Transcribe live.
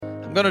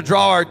I'm going to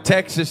draw our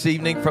text this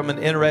evening from an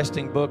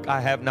interesting book I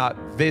have not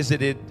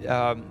visited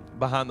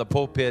behind the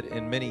pulpit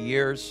in many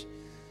years.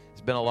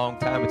 It's been a long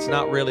time. It's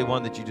not really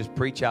one that you just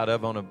preach out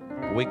of on a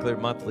weekly or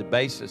monthly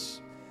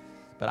basis.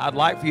 But I'd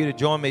like for you to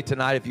join me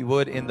tonight, if you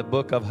would, in the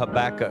book of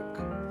Habakkuk.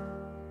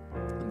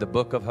 The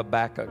book of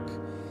Habakkuk,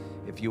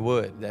 if you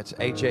would. That's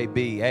H-A-B-A-K-K-U-K,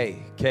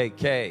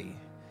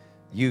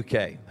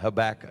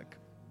 Habakkuk.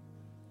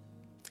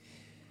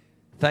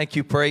 Thank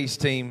you, praise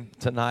team,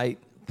 tonight.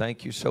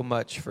 Thank you so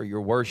much for your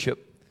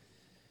worship.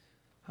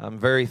 I'm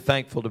very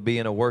thankful to be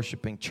in a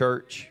worshiping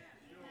church.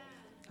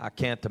 I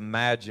can't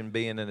imagine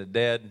being in a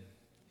dead,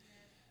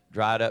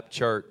 dried up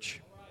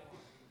church.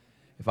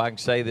 If I can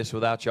say this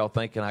without y'all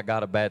thinking I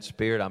got a bad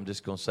spirit, I'm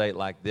just going to say it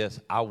like this.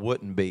 I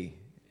wouldn't be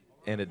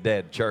in a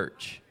dead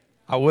church.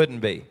 I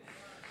wouldn't be.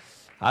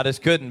 I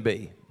just couldn't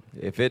be.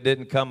 If it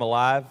didn't come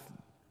alive,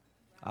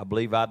 I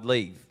believe I'd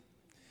leave.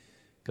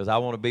 Because I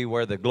want to be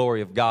where the glory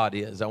of God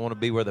is. I want to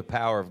be where the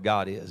power of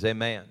God is.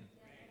 Amen.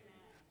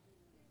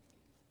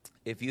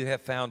 If you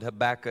have found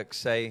Habakkuk,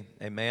 say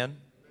amen.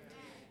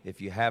 If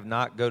you have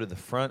not, go to the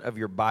front of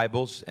your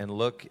Bibles and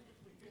look.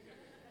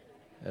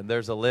 And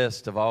there's a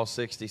list of all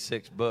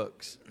 66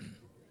 books.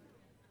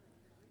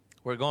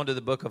 We're going to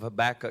the book of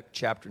Habakkuk,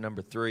 chapter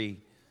number 3.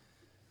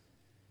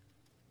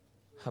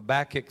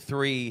 Habakkuk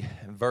 3,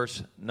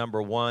 verse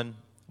number 1.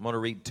 I'm going to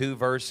read 2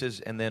 verses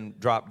and then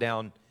drop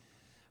down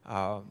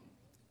to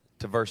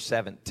verse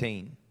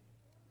 17.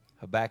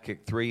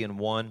 Habakkuk 3 and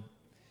 1.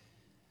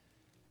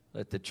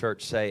 Let the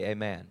church say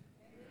amen.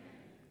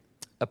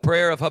 A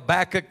prayer of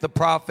Habakkuk the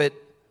prophet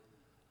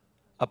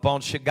upon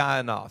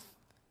Shigionoth.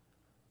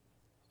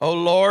 O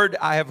Lord,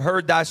 I have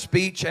heard thy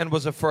speech and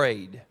was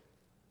afraid.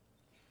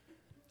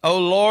 O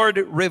Lord,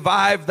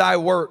 revive thy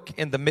work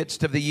in the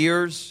midst of the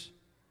years.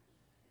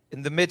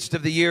 In the midst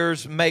of the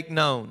years, make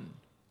known.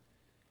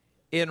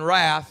 In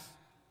wrath,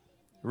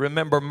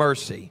 remember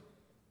mercy.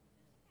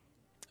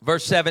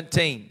 Verse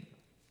 17.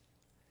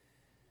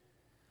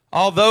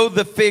 Although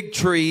the fig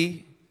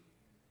tree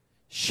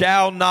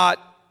shall not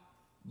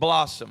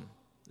blossom.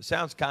 It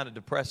sounds kind of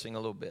depressing a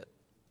little bit.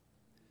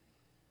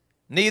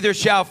 Neither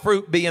shall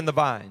fruit be in the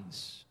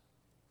vines.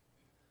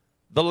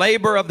 The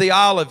labor of the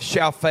olive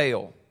shall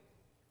fail.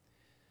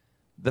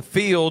 The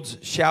fields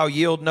shall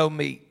yield no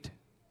meat.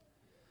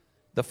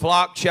 The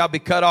flock shall be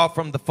cut off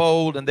from the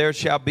fold, and there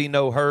shall be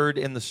no herd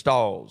in the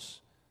stalls.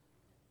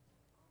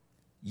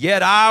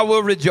 Yet I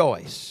will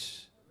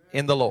rejoice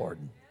in the Lord.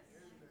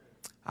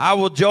 I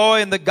will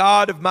joy in the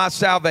God of my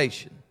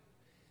salvation.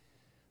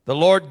 The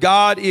Lord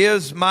God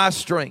is my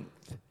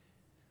strength,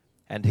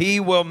 and he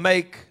will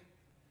make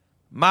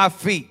my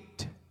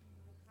feet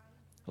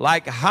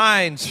like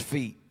hinds'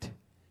 feet,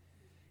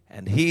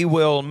 and he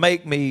will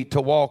make me to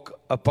walk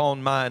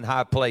upon mine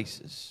high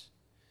places.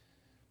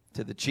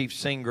 To the chief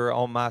singer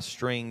on my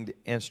stringed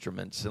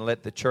instruments. And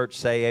let the church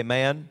say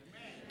amen,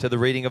 to the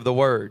reading of the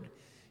word.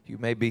 You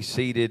may be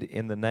seated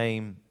in the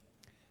name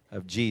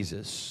of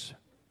Jesus.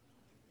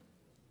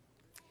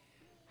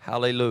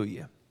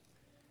 Hallelujah.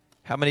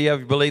 How many of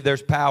you believe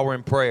there's power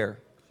in prayer?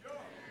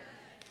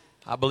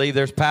 I believe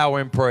there's power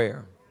in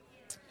prayer.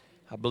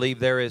 I believe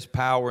there is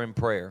power in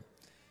prayer.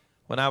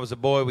 When I was a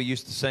boy, we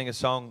used to sing a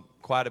song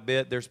quite a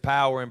bit. There's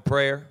power in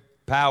prayer,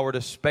 power to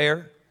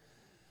spare.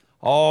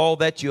 All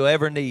that you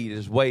ever need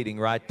is waiting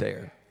right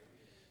there.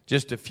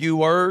 Just a few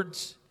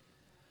words,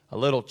 a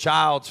little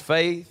child's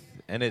faith,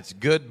 and it's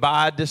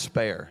goodbye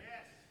despair.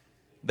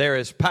 There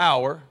is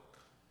power,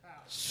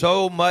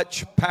 so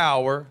much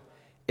power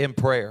in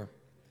prayer.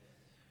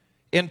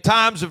 In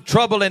times of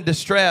trouble and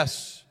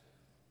distress,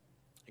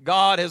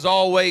 God has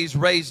always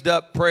raised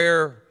up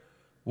prayer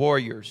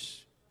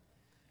warriors.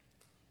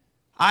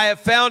 I have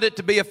found it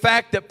to be a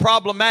fact that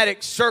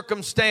problematic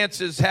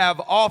circumstances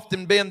have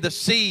often been the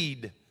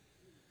seed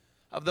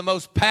of the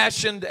most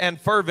passionate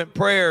and fervent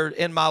prayer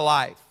in my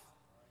life.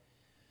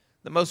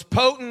 The most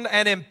potent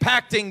and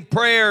impacting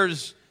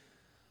prayers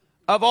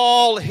of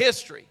all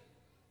history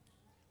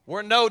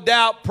were no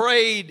doubt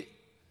prayed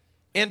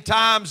in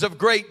times of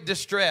great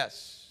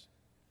distress.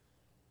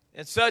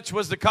 And such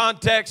was the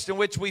context in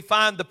which we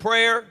find the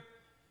prayer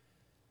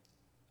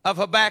of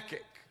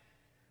Habakkuk.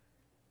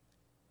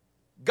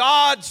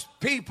 God's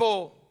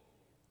people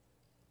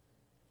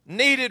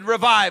needed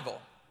revival.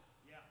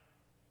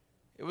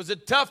 It was a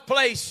tough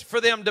place for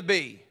them to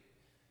be.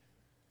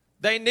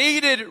 They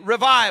needed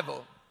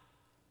revival.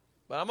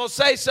 But I'm going to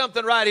say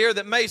something right here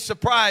that may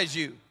surprise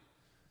you.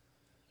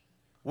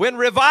 When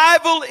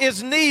revival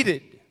is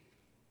needed,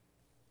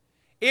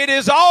 it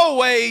is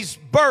always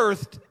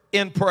birthed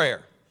in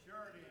prayer.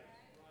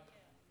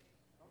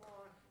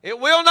 It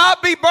will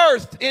not be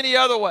birthed any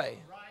other way.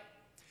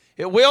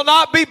 It will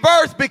not be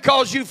birthed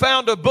because you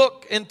found a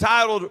book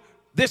entitled,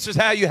 "This is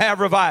How You Have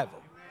Revival."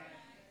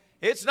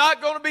 It's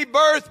not going to be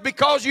birthed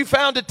because you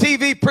found a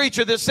TV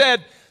preacher that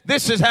said,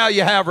 "This is how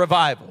you have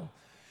revival."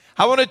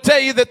 I want to tell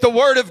you that the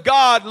Word of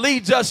God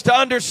leads us to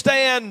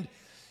understand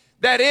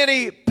that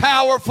any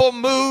powerful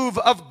move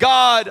of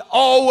God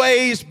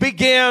always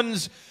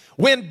begins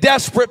when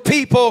desperate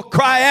people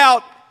cry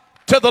out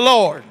to the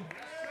Lord.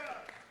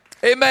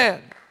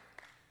 Amen.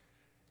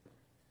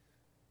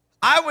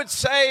 I would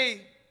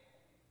say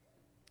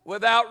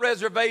without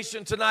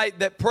reservation tonight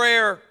that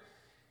prayer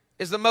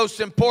is the most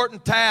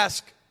important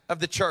task of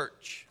the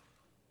church.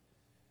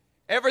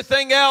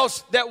 Everything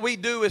else that we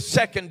do is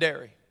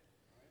secondary.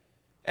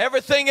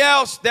 Everything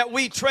else that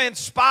we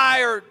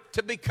transpire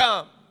to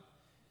become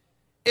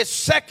is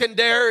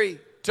secondary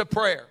to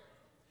prayer.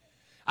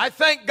 I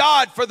thank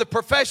God for the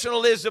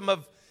professionalism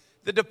of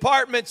the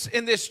departments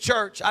in this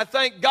church. I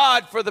thank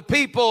God for the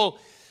people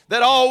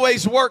that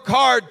always work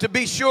hard to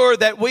be sure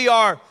that we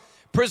are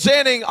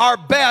presenting our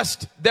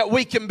best that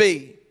we can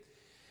be.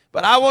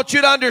 But I want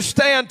you to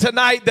understand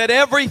tonight that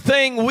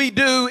everything we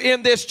do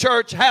in this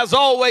church has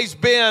always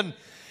been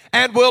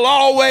and will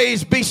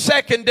always be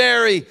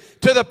secondary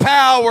to the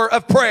power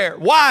of prayer.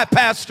 Why,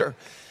 Pastor?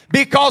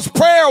 Because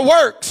prayer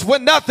works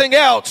when nothing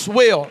else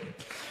will.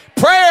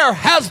 Prayer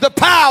has the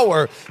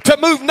power to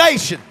move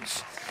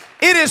nations.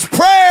 It is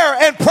prayer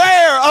and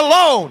prayer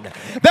alone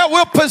that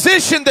will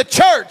position the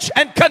church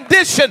and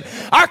condition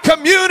our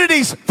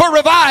communities for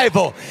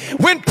revival.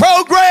 When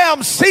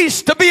programs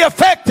cease to be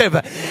effective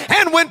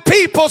and when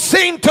people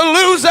seem to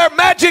lose their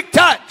magic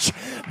touch,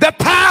 the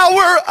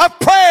power of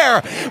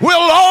prayer will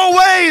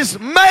always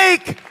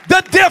make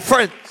the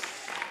difference.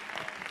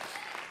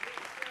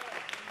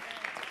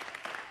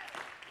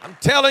 I'm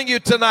telling you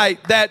tonight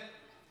that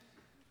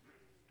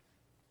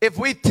if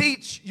we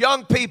teach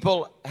young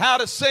people how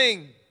to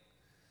sing,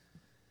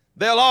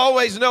 they'll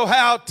always know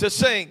how to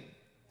sing.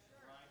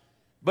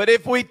 But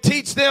if we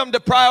teach them to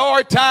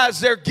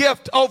prioritize their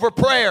gift over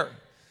prayer,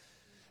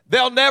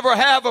 they'll never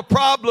have a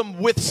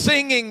problem with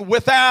singing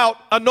without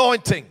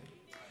anointing.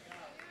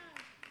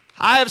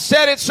 I have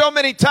said it so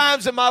many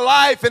times in my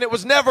life, and it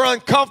was never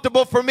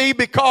uncomfortable for me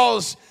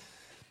because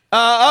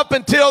up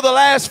until the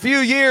last few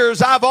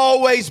years, I've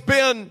always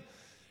been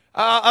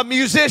a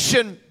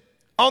musician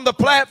on the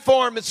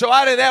platform, and so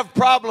I didn't have a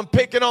problem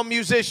picking on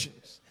musicians.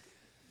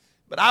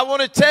 But I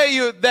want to tell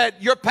you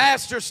that your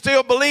pastor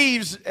still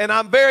believes, and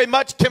I'm very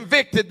much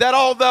convicted that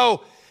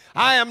although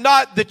I am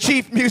not the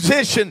chief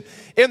musician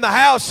in the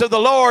house of the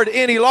Lord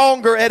any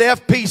longer at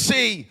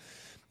FPC,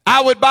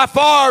 I would by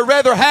far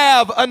rather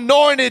have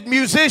anointed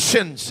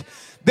musicians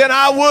than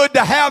I would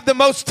to have the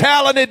most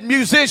talented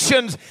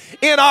musicians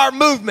in our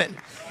movement.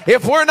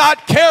 If we're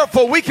not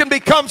careful, we can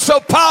become so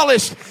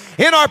polished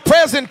in our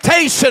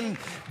presentation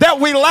that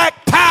we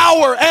lack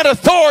power and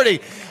authority.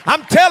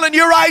 I'm telling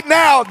you right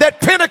now that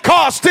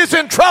Pentecost is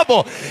in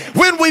trouble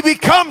when we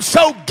become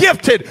so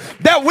gifted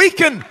that we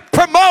can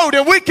promote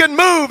and we can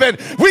move and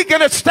we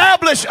can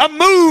establish a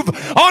move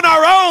on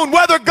our own.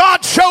 Whether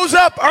God shows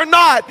up or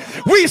not,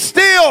 we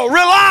still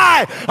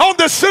rely on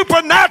the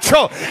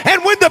supernatural.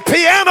 And when the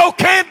piano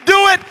can't do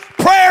it,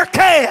 prayer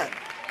can.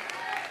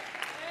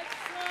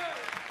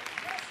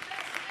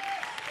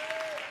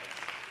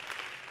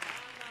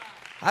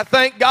 I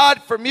thank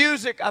God for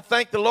music. I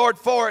thank the Lord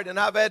for it. And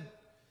I've had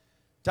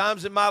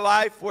times in my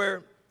life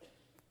where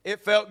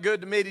it felt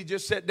good to me to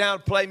just sit down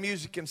and play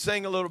music and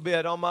sing a little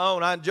bit on my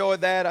own. I enjoy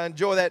that. I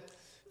enjoy that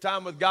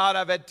time with God.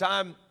 I've had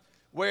time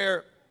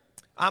where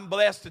I'm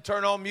blessed to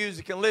turn on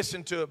music and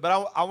listen to it.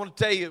 But I want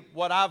to tell you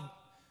what I've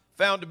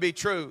found to be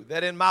true.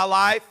 That in my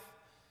life,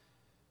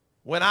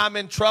 when I'm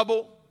in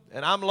trouble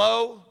and I'm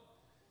low,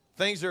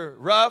 things are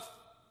rough,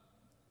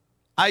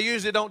 I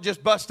usually don't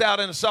just bust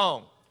out in a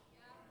song.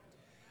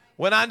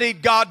 When I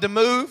need God to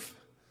move,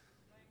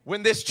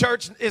 when this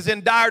church is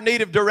in dire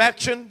need of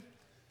direction,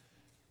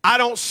 I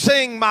don't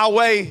sing my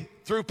way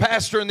through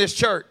pastoring this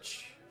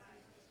church.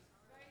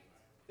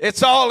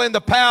 It's all in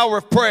the power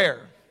of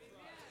prayer.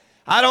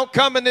 I don't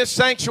come in this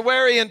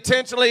sanctuary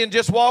intentionally and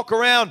just walk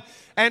around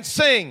and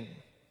sing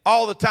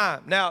all the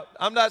time. Now,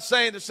 I'm not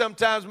saying that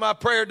sometimes my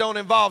prayer don't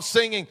involve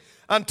singing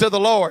unto the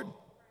Lord.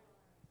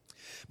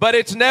 But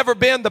it's never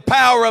been the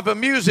power of a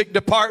music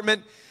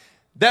department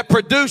that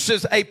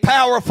produces a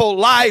powerful,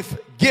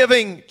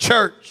 life-giving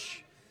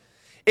church.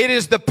 It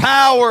is the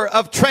power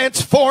of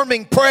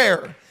transforming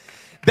prayer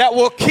that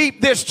will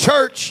keep this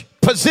church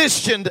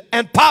positioned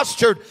and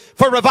postured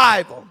for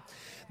revival.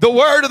 The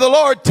word of the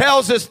Lord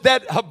tells us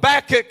that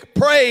Habakkuk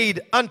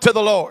prayed unto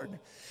the Lord.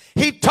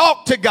 He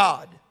talked to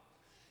God.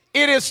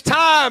 It is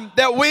time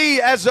that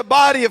we as the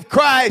body of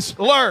Christ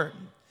learn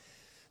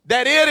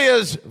that it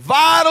is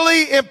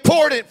vitally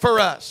important for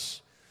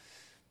us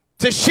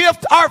to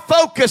shift our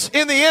focus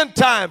in the end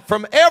time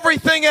from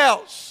everything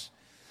else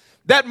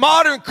that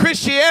modern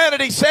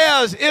Christianity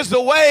says is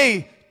the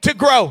way to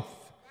growth.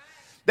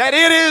 That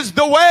it is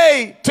the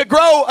way to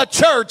grow a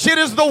church. It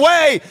is the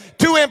way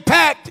to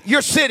impact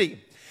your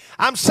city.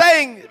 I'm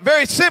saying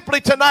very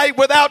simply tonight,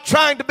 without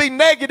trying to be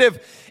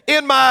negative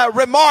in my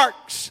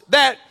remarks,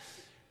 that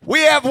we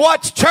have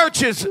watched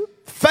churches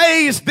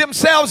phase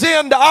themselves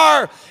into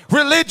our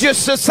religious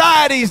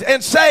societies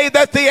and say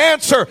that the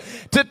answer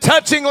to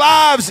touching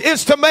lives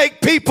is to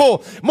make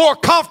people more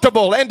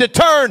comfortable and to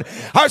turn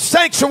our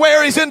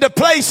sanctuaries into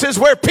places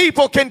where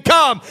people can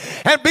come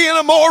and be in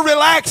a more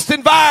relaxed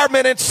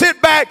environment and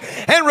sit back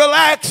and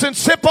relax and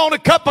sip on a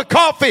cup of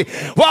coffee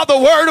while the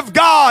Word of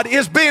God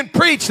is being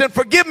preached. And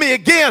forgive me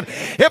again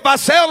if I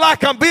sound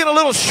like I'm being a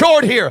little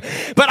short here,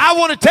 but I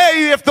want to tell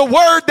you, if the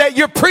Word that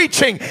you're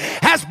preaching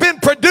has been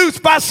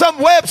produced by some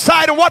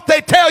website and what they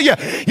tell you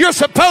you're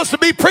supposed to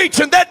be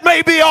preaching, that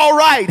may be all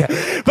right,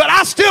 but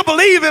I still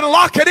believe in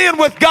locking in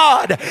with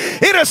God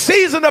in a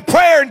season of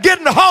prayer and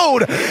getting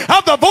hold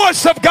of the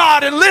voice of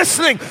God and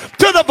listening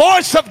to the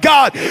voice of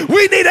God.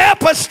 We need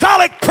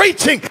apostolic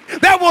preaching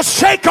that will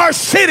shake our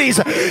cities,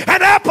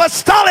 an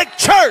apostolic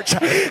church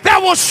that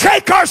will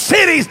shake our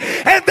cities,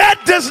 and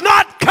that does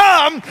not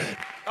come,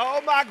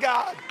 oh my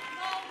God,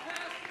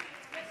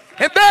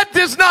 and that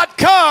does not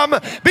come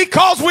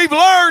because we've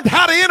learned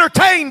how to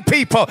entertain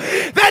people.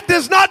 That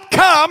does not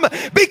come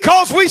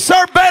because we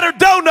serve better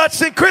donuts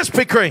than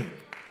Krispy Kreme.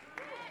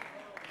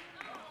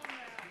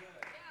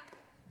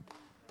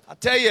 I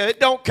tell you,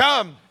 it don't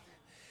come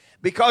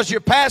because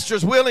your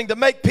pastor's willing to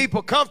make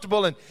people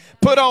comfortable and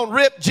put on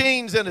ripped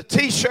jeans and a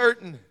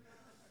t-shirt and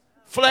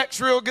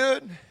flex real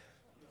good.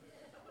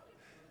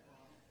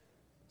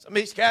 Some of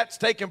these cats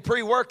taking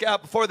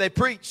pre-workout before they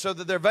preach so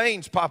that their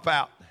veins pop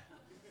out.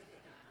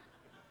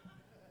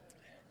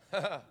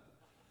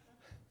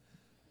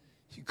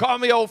 You call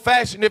me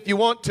old-fashioned if you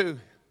want to,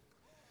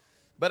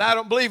 but I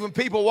don't believe when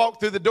people walk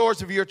through the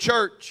doors of your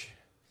church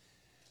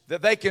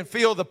that they can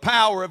feel the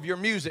power of your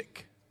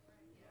music.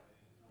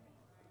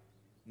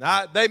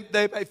 Now, they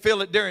may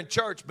feel it during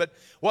church, but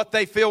what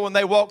they feel when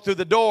they walk through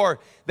the door,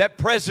 that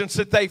presence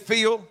that they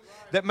feel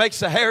that makes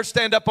the hair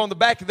stand up on the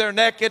back of their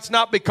neck, it's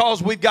not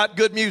because we've got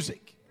good music.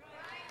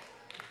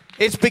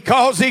 It's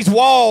because these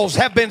walls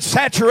have been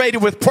saturated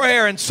with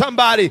prayer and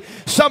somebody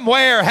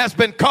somewhere has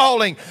been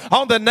calling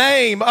on the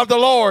name of the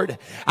Lord.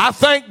 I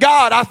thank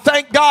God. I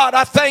thank God.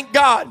 I thank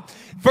God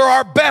for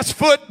our best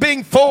foot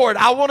being forward.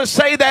 I want to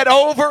say that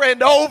over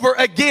and over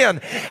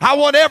again. I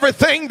want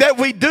everything that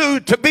we do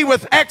to be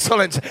with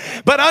excellence.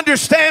 But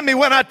understand me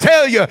when I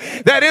tell you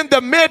that in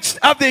the midst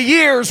of the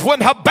years when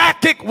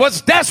Habakkuk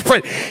was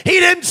desperate, he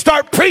didn't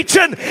start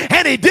preaching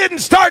and he didn't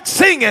start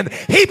singing.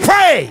 He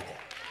prayed.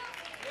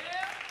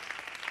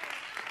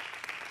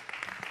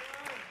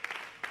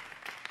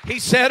 He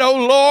said, "O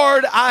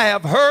Lord, I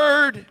have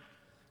heard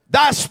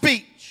thy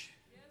speech,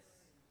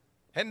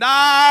 and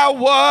I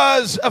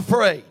was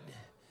afraid.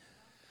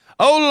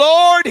 O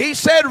Lord," he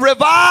said,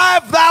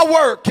 "revive thy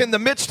work in the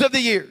midst of the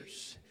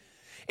years.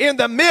 In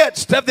the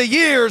midst of the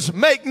years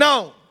make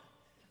known,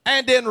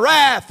 and in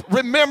wrath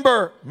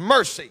remember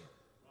mercy."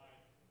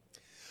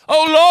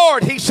 O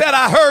Lord, he said,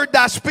 "I heard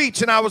thy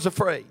speech and I was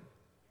afraid."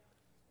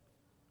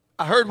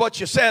 I heard what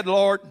you said,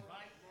 Lord,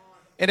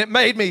 and it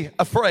made me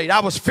afraid.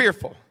 I was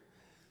fearful.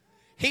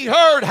 He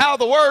heard how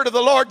the word of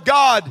the Lord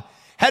God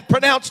had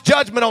pronounced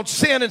judgment on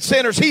sin and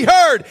sinners. He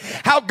heard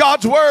how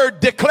God's word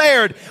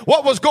declared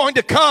what was going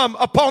to come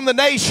upon the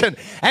nation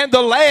and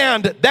the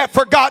land that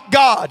forgot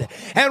God.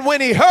 And when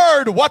he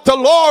heard what the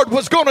Lord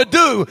was going to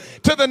do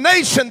to the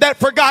nation that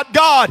forgot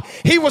God,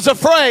 he was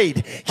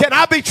afraid. Can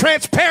I be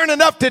transparent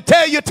enough to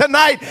tell you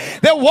tonight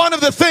that one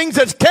of the things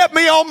that's kept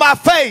me on my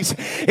face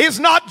is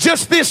not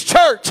just this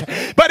church,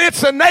 but it's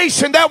the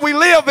nation that we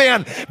live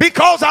in,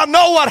 because I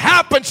know what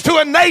happens to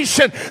a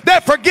nation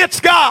that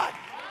forgets God.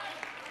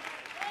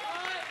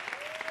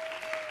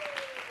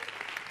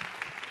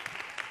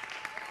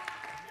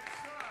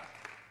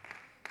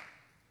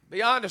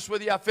 Be honest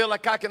with you, I feel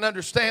like I can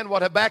understand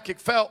what Habakkuk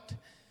felt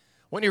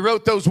when he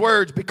wrote those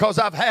words, because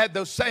I've had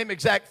those same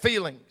exact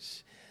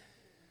feelings.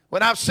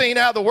 When I've seen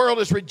how the world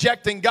is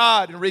rejecting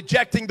God and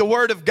rejecting the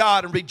Word of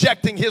God and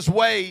rejecting His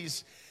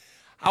ways,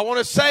 I want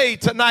to say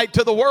tonight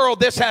to the world,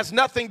 this has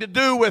nothing to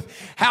do with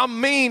how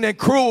mean and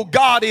cruel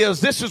God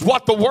is. This is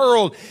what the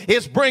world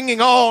is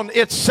bringing on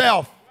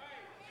itself.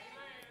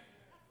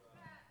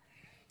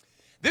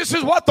 This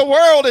is what the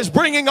world is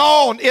bringing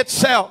on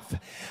itself.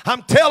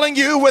 I'm telling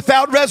you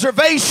without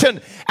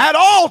reservation at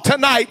all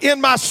tonight in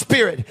my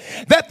spirit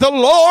that the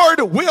Lord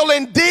will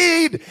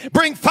indeed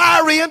bring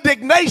fiery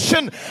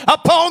indignation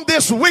upon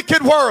this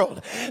wicked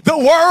world. The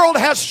world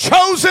has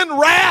chosen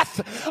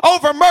wrath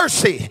over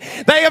mercy.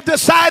 They have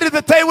decided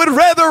that they would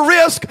rather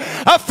risk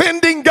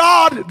offending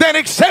God than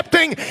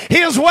accepting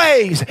His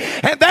ways.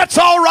 And that's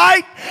all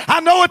right.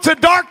 I know it's a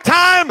dark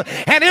time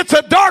and it's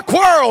a dark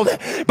world.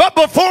 But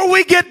before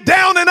we get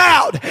down and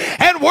out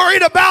and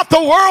worried about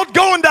the world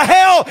going to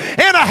hell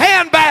in a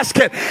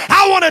handbasket,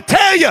 I want to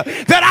tell you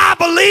that I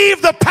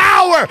believe the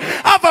power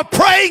of a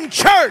praying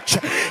church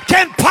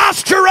can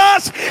posture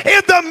us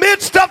in the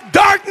midst of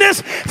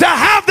darkness to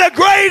have the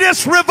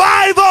greatest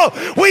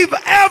revival we've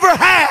ever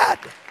had.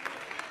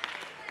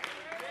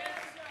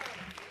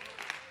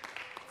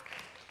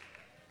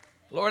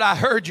 Lord, I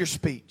heard your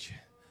speech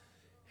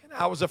and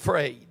I was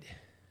afraid.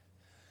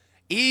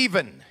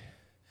 Even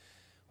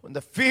when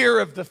the fear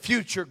of the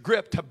future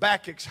gripped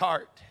Habakkuk's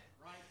heart,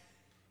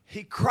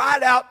 he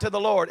cried out to the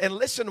Lord. And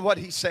listen to what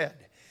he said.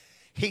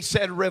 He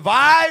said,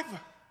 revive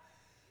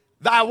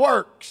thy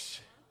works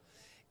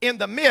in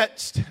the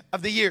midst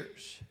of the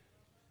years.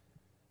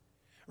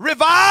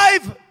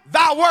 Revive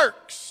thy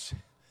works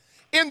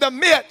in the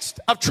midst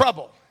of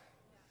trouble.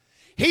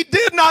 He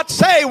did not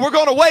say we're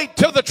going to wait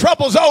till the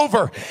trouble's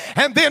over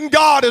and then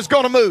God is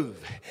going to move.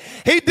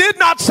 He did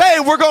not say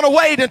we're going to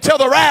wait until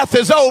the wrath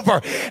is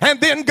over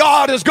and then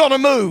God is going to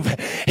move.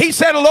 He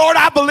said, Lord,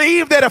 I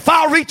believe that if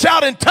I reach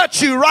out and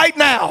touch you right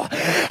now,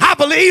 I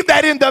believe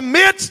that in the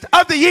midst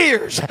of the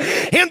years,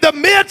 in the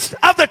midst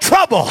of the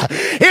trouble,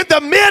 in the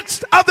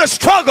midst of the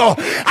struggle,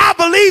 I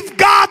believe,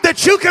 God,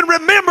 that you can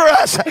remember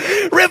us.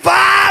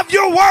 Revive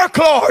your work,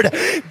 Lord.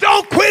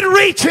 Don't quit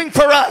reaching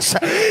for us.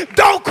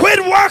 Don't quit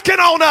working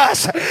on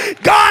us.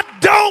 God,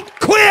 don't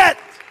quit.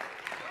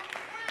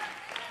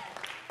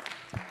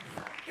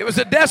 It was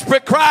a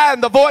desperate cry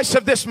in the voice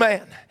of this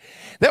man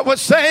that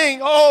was saying,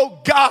 oh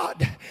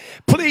God,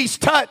 please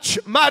touch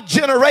my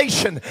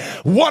generation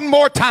one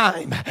more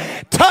time.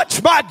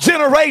 Touch my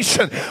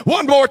generation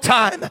one more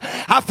time.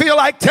 I feel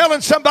like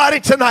telling somebody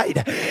tonight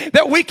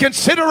that we can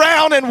sit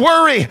around and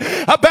worry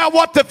about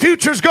what the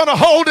future is going to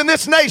hold in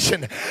this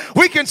nation.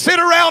 We can sit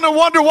around and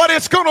wonder what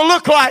it's going to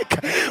look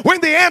like when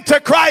the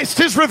Antichrist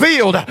is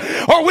revealed.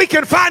 Or we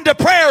can find a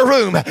prayer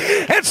room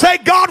and say,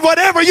 God,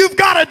 whatever you've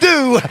got to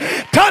do,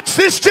 touch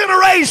this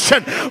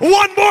generation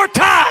one more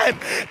time.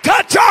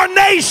 Touch our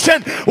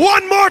nation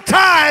one more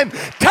time.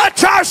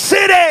 Touch our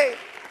city.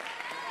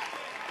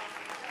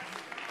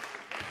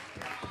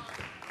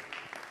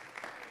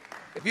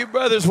 If you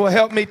brothers will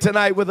help me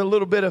tonight with a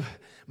little bit of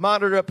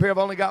monitor up here. I've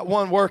only got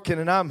one working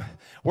and I'm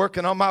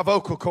working on my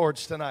vocal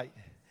cords tonight.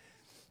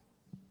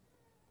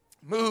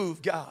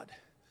 Move, God.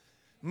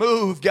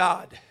 Move,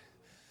 God.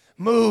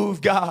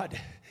 Move, God.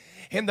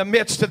 In the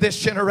midst of this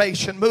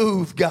generation,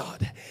 move,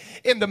 God.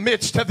 In the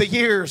midst of the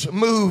years,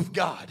 move,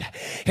 God.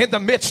 In the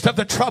midst of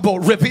the trouble,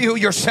 reveal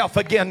yourself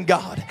again,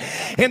 God.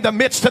 In the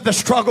midst of the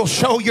struggle,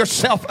 show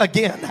yourself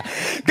again.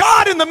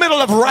 God, in the middle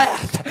of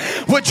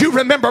wrath, would you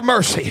remember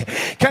mercy?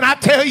 Can I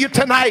tell you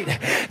tonight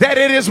that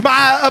it is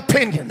my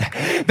opinion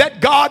that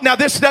God, now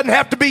this doesn't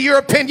have to be your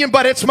opinion,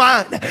 but it's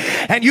mine.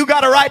 And you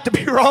got a right to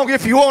be wrong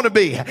if you want to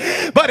be.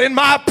 But in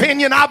my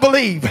opinion, I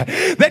believe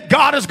that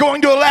God is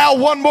going to allow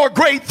one more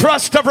great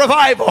thrust of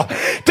revival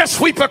to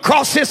sweep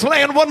across this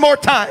land one more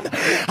time.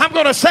 I'm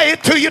going to say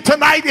it to you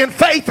tonight in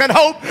faith and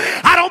hope.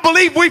 I don't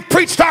believe we've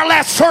preached our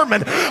last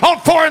sermon on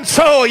foreign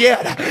soil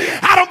yet.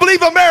 I don't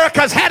believe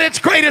America's had its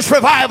greatest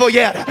revival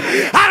yet.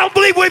 I don't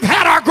believe we've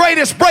had our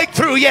greatest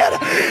breakthrough yet.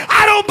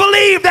 I don't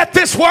believe that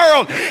this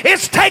world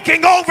is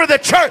taking over the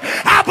church.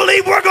 I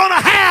believe we're going to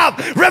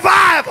have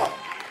revival.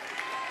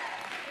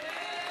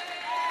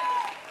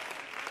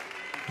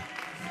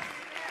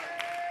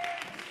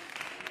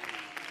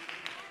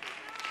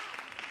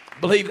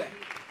 Believe that.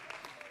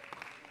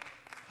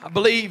 I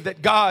believe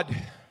that God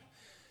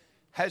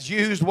has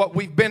used what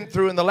we've been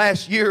through in the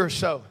last year or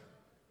so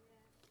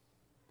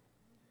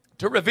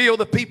to reveal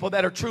the people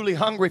that are truly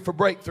hungry for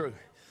breakthrough.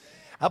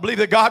 I believe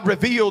that God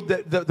revealed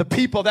the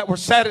people that were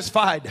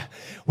satisfied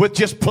with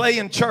just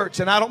playing church.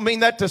 And I don't mean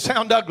that to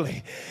sound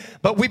ugly,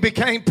 but we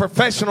became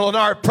professional in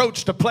our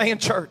approach to playing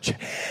church.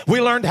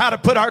 We learned how to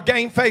put our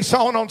game face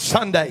on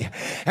Sunday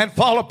and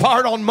fall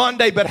apart on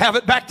Monday, but have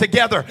it back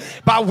together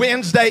by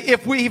Wednesday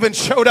if we even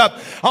showed up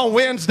on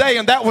Wednesday,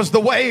 and that was the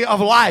way of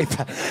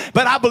life.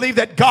 But I believe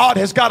that God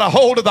has got a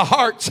hold of the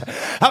hearts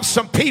of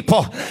some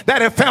people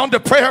that have found a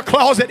prayer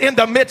closet in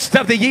the midst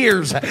of the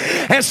years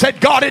and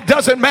said, God, it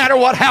doesn't matter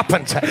what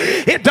happens.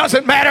 It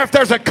doesn't matter if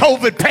there's a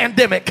COVID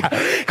pandemic.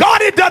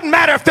 God, it doesn't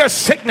matter if there's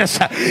sickness.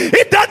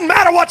 It doesn't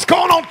matter what's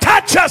going on.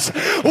 Touch us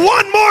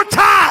one more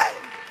time.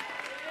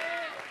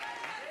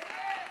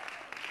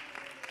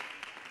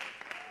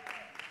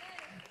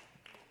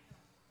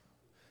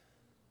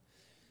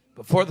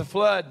 Before the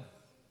flood,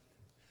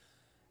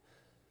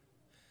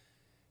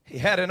 he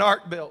had an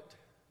ark built.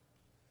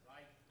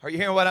 Are you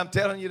hearing what I'm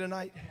telling you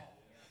tonight?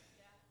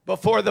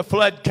 Before the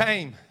flood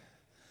came,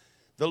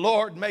 the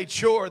Lord made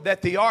sure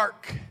that the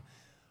ark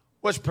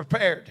was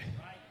prepared.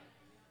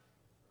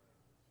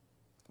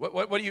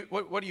 What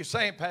are you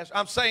saying, Pastor?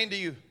 I'm saying to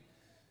you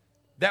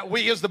that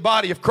we as the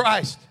body of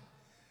Christ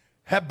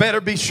had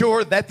better be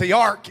sure that the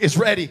ark is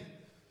ready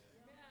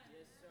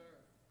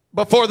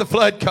before the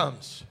flood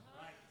comes.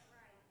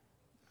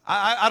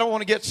 I don't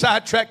want to get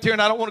sidetracked here,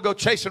 and I don't want to go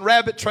chasing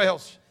rabbit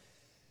trails.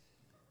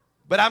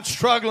 But I'm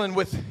struggling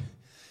with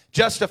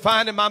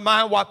justifying in my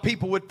mind why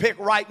people would pick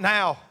right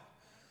now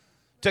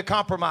to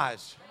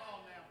compromise.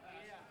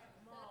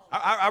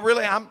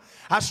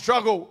 I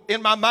struggle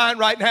in my mind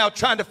right now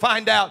trying to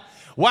find out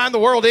why in the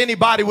world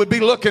anybody would be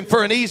looking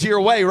for an easier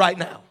way right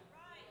now.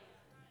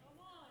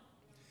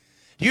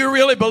 Do you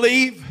really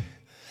believe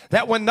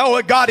that when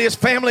Noah got his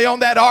family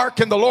on that ark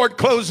and the Lord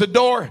closed the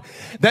door,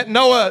 that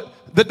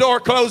the door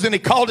closed and he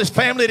called his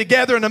family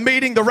together in a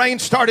meeting, the rain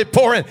started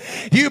pouring?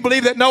 Do you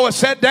believe that Noah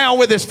sat down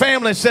with his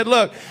family and said,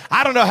 look,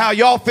 I don't know how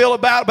y'all feel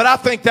about it, but I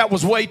think that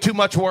was way too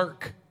much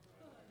work?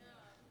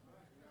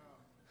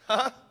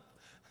 Huh?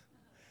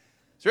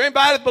 Is there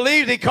anybody that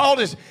believes he called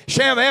his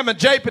Shem, Ham, and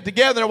Japheth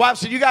together, and their wife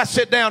said, you guys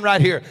sit down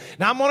right here.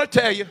 Now, I'm going to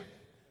tell you,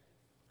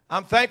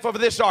 I'm thankful for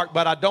this ark,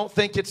 but I don't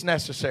think it's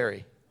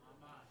necessary.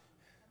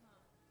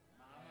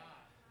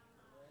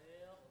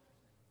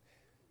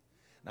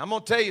 Now, I'm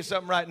going to tell you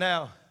something right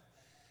now.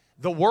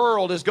 The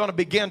world is going to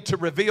begin to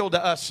reveal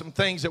to us some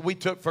things that we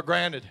took for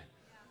granted.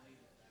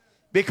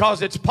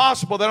 Because it's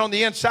possible that on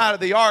the inside of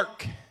the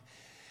ark,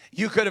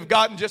 you could have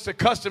gotten just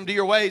accustomed to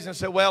your ways and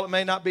said, well, it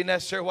may not be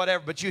necessary,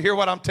 whatever. But you hear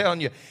what I'm telling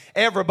you.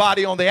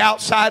 Everybody on the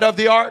outside of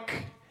the ark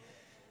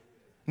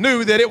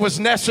knew that it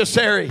was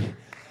necessary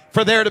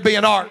for there to be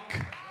an ark.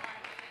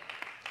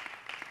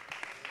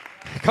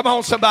 Come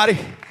on, somebody.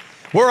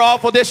 We're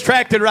awful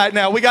distracted right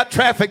now. We got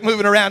traffic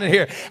moving around in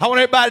here. I want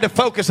everybody to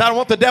focus. I don't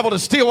want the devil to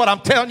steal what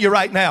I'm telling you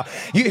right now.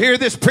 You hear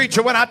this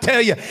preacher when I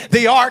tell you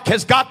the ark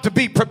has got to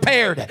be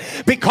prepared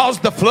because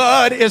the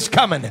flood is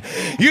coming.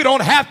 You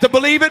don't have to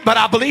believe it, but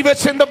I believe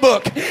it's in the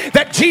book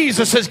that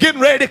Jesus is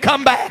getting ready to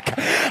come back.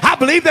 I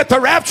believe that the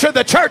rapture of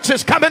the church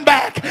is coming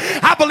back.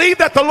 I believe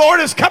that the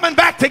Lord is coming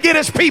back to get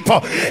his people.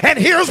 And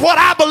here's what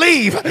I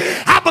believe.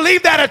 I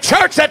believe that a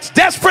church that's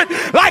desperate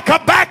like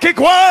Habakkuk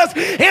was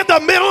in the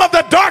middle of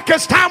the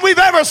darkest time we've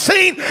ever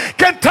seen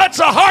can touch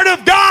the heart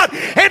of God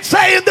and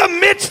say, in the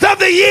midst of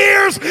the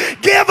years,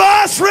 give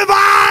us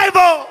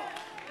revival.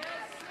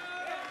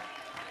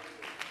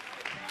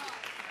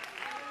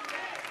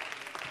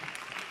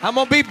 I'm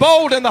going to be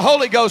bold in the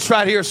Holy Ghost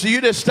right here, so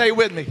you just stay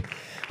with me.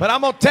 But I'm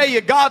going to tell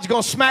you, God's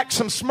going to smack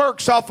some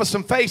smirks off of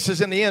some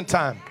faces in the end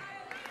time.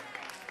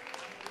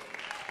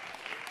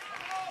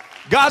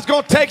 God's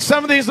going to take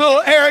some of these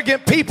little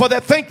arrogant people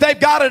that think they've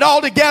got it all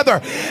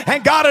together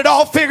and got it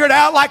all figured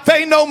out like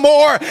they know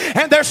more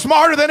and they're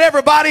smarter than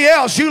everybody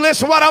else. You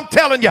listen what I'm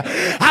telling you.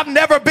 I've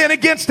never been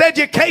against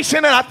education,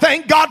 and I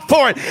thank God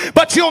for it.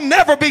 But you'll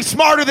never be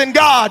smarter than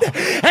God,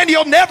 and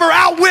you'll never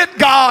outwit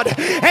God,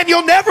 and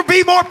you'll never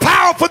be more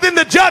powerful than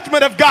the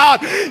judgment of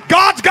God.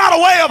 God's got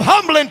a way of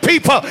humbling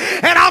people,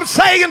 and I'm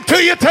saying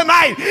to you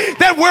tonight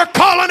that we're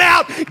calling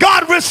out,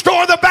 God,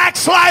 restore the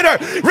backslider,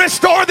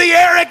 restore the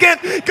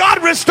arrogant, God,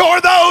 restore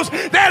those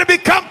that have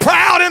become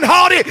proud and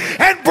haughty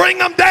and bring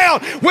them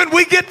down. When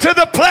we get to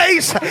the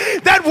place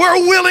that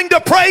we're willing to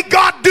pray,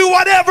 God, do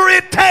whatever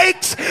it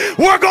takes,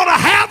 we're going to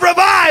have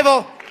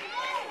revival.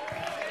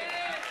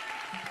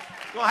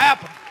 It's going to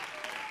happen.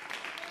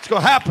 It's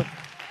going to happen.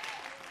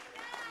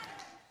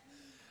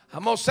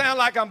 I'm going to sound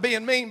like I'm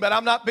being mean, but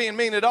I'm not being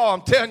mean at all.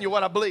 I'm telling you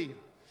what I believe.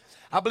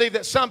 I believe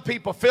that some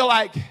people feel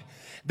like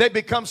they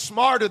become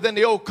smarter than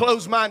the old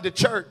closed-minded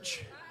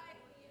church.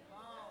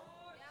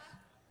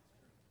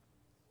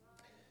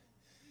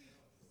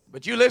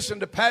 But you listen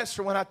to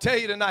Pastor when I tell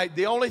you tonight,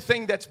 the only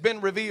thing that's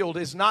been revealed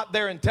is not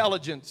their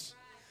intelligence.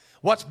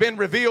 What's been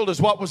revealed is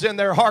what was in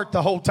their heart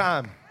the whole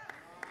time.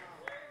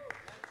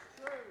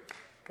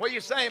 What are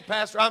you saying,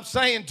 Pastor? I'm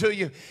saying to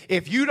you,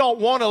 if you don't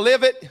want to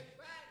live it,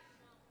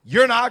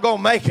 you're not going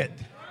to make it.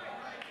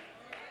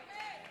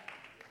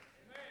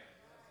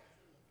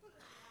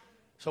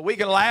 So we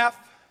can laugh,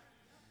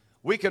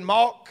 we can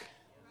mock,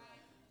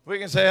 we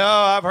can say, oh,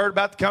 I've heard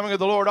about the coming of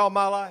the Lord all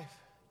my life.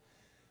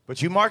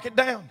 But you mark it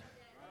down.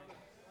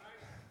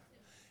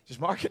 Just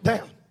mark it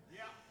down.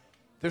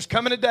 There's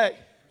coming a day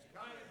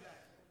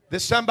that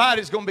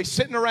somebody's going to be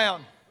sitting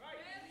around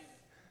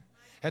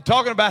and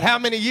talking about how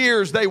many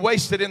years they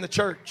wasted in the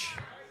church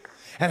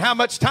and how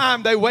much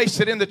time they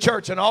wasted in the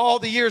church and all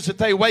the years that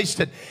they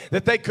wasted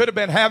that they could have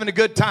been having a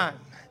good time.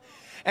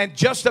 And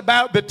just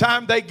about the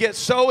time they get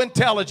so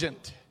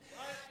intelligent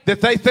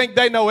that they think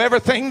they know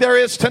everything there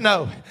is to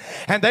know,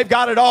 and they've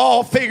got it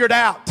all figured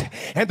out,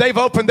 and they've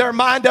opened their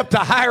mind up to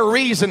higher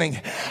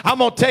reasoning, I'm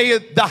going to tell you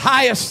the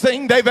highest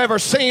thing they've ever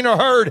seen or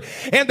heard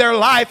in their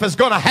life is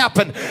going to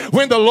happen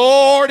when the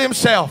Lord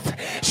himself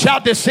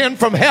shall descend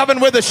from heaven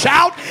with a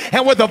shout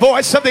and with the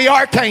voice of the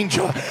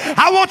archangel.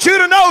 I want you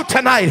to know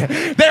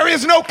tonight, there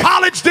is no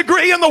college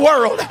degree in the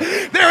world,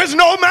 there is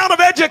no amount of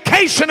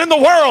education in the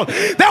world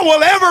that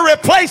will ever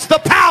replace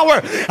the power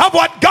of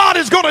what God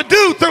is going to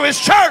do through his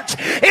church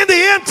in the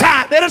end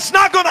time. That it's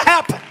not going to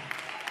happen.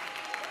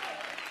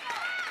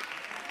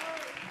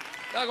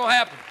 Not going to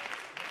happen.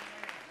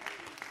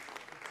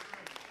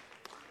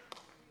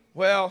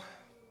 Well,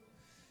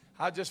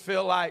 I just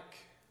feel like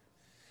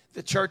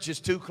the church is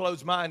too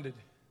closed-minded.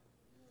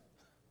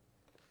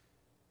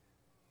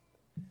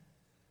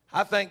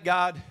 I thank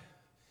God,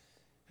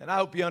 and I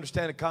hope you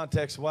understand the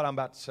context of what I'm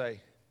about to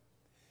say,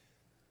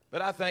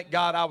 but I thank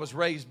God I was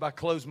raised by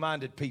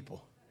closed-minded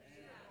people.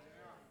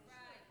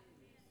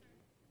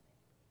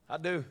 I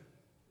do.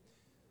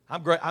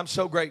 I'm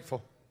so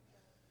grateful.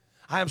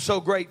 I am so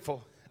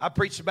grateful. I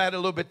preached about it a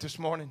little bit this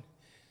morning.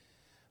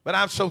 But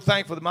I'm so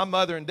thankful that my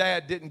mother and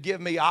dad didn't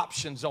give me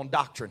options on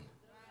doctrine.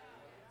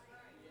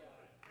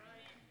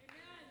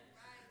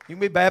 You can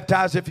be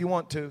baptized if you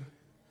want to.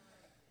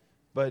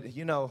 But,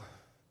 you know,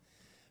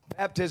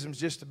 baptism is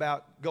just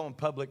about going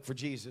public for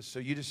Jesus. So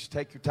you just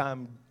take your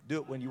time, do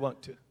it when you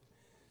want to.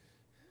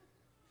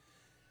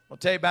 I'll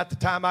tell you about the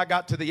time I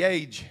got to the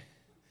age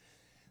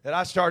that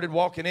I started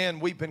walking in,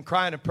 weeping,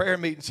 crying, and prayer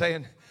meeting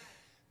saying,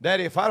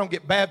 Daddy, if I don't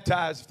get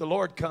baptized, if the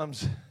Lord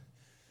comes,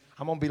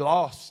 I'm going to be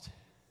lost.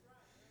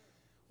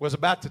 Was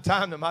about the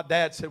time that my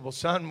dad said, well,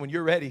 son, when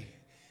you're ready,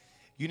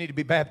 you need to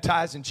be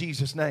baptized in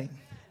Jesus' name.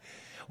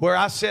 Where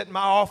I sit in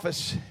my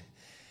office,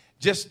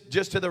 just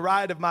to the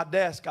right of my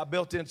desk, I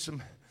built in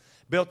some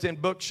built-in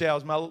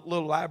bookshelves. My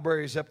little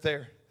library is up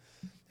there.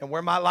 And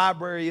where my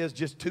library is,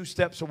 just 2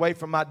 steps away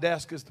from my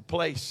desk, is the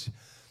place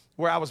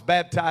where I was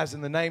baptized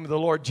in the name of the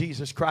Lord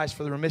Jesus Christ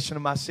for the remission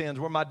of my sins.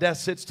 Where my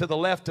desk sits to the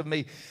left of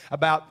me,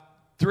 about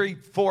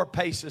 3-4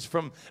 paces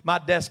from my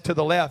desk to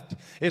the left,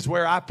 is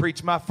where I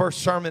preached my first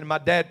sermon. My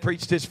dad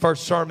preached his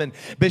first sermon.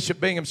 Bishop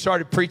Bingham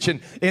started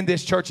preaching in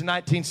this church in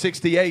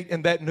 1968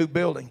 in that new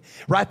building,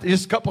 right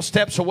just a couple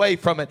steps away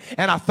from it.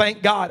 And I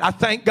thank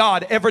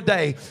God every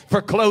day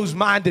for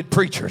closed-minded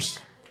preachers.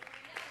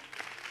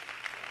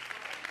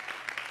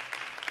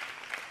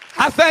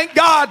 I thank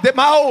God that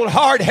my old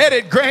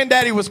hard-headed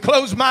granddaddy was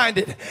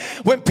closed-minded.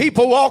 When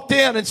people walked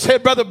in and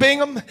said, Brother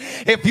Bingham,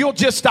 if you'll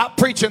just stop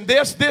preaching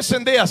this, this,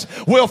 and this,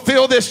 we'll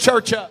fill this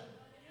church up.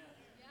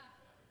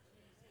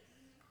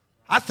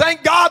 I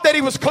thank God that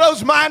he was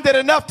closed-minded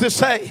enough to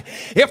say,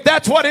 if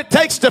that's what it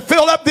takes to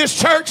fill up this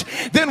church,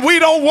 then we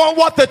don't want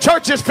what the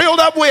church is filled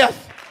up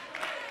with.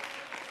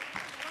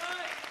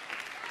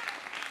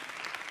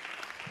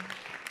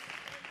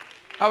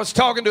 I was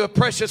talking to a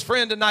precious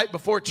friend tonight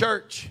before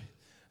church.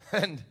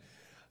 And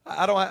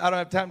I don't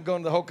have time to go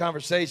into the whole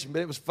conversation,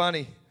 but it was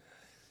funny.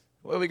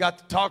 Well, we got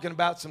to talking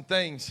about some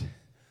things.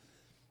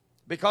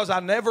 Because I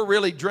never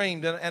really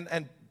dreamed,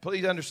 and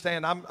please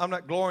understand, I'm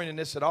not glorying in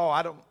this at all.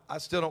 I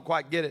still don't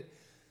quite get it.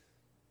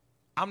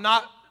 I'm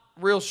not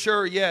real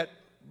sure yet,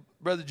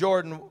 Brother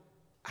Jordan,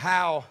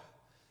 how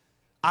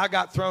I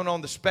got thrown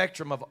on the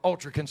spectrum of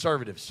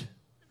ultra-conservatives.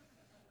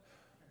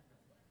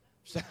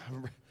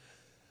 I'm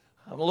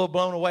a little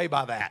blown away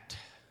by that.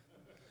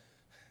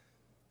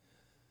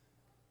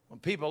 When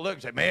people look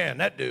and say, man,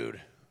 that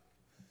dude,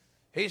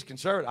 he's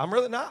conservative. I'm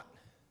really not.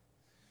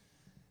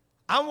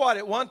 I'm what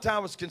at one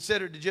time was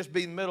considered to just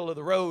be middle of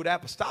the road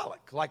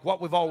apostolic, like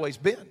what we've always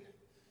been.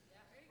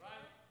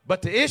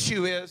 But the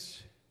issue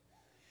is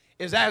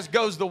as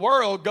goes the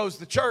world, goes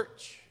the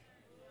church.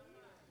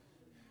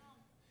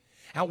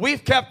 And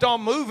we've kept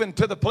on moving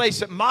to the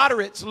place that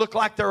moderates look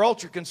like they're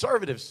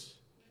ultra-conservatives.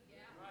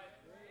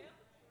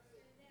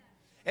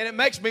 And it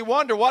makes me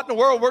wonder what in the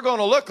world we're going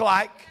to look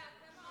like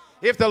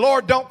if the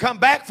Lord don't come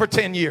back for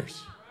 10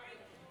 years.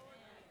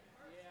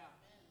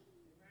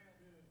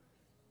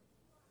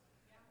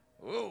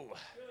 Ooh.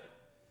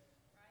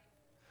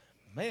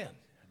 Man,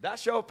 did I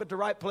show up at the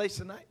right place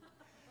tonight?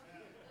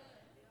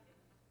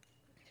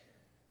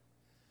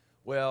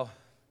 Well,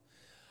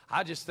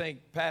 I just think,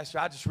 Pastor,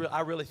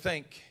 I really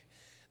think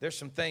there's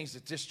some things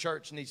that this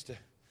church needs to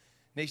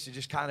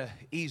just kind of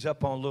ease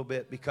up on a little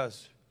bit,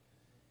 because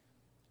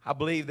I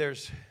believe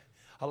there's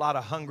a lot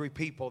of hungry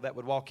people that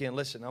would walk in.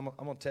 Listen, I'm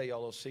going to tell you a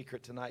little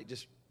secret tonight.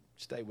 Just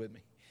stay with me.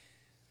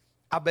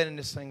 I've been in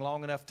this thing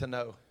long enough to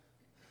know.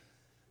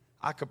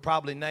 I could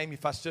probably name you,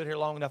 if I stood here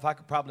long enough, I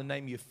could probably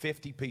name you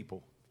 50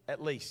 people,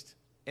 at least,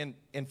 in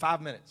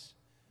 5 minutes,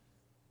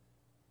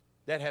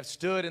 that have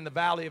stood in the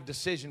valley of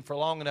decision for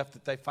long enough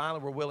that they finally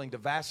were willing to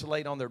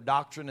vacillate on their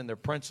doctrine and their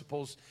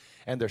principles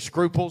and their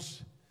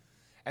scruples.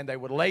 And they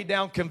would lay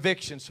down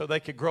conviction so they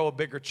could grow a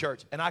bigger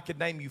church. And I could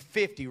name you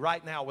 50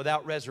 right now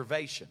without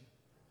reservation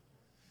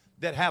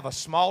that have a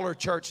smaller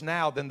church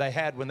now than they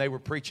had when they were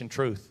preaching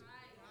truth.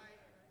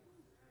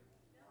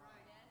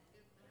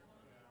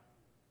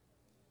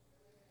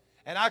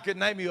 And I could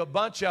name you a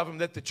bunch of them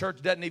that the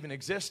church doesn't even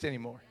exist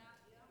anymore.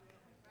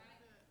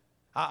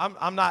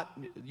 I'm not,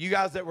 you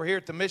guys that were here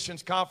at the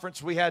missions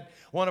conference, we had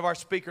one of our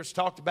speakers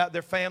talked about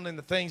their family and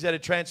the things that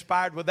had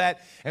transpired with that,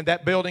 and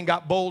that building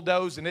got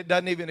bulldozed and it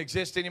doesn't even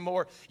exist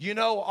anymore. You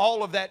know,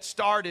 all of that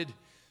started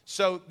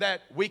so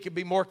that we could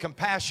be more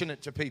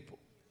compassionate to people.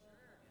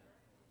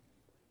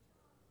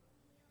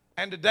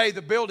 And today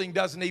the building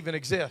doesn't even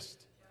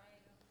exist.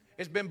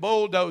 It's been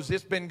bulldozed.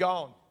 It's been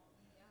gone.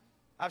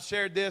 I've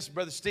shared this.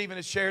 Brother Stephen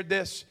has shared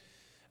this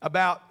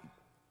about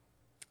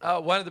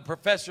one of the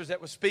professors that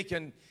was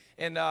speaking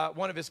in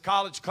one of his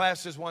college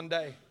classes one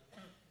day.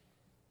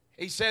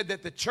 He said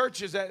that the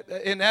churches,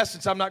 in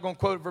essence, I'm not going to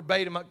quote it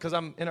verbatim because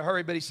I'm in a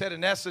hurry, but he said,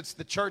 in essence,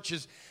 the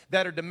churches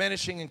that are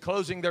diminishing and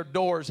closing their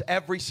doors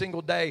every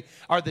single day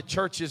are the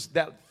churches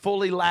that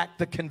fully lack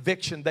the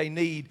conviction they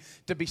need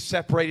to be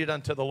separated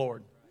unto the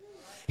Lord.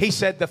 He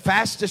said the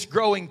fastest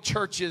growing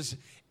churches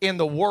in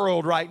the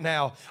world right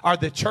now are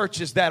the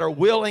churches that are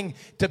willing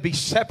to be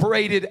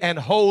separated and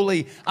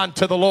holy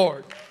unto the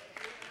Lord.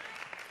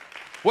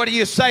 What are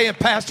you saying,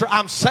 Pastor?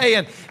 I'm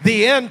saying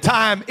the end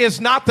time is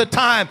not the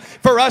time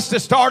for us to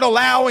start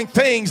allowing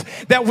things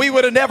that we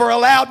would have never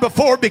allowed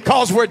before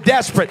because we're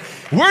desperate.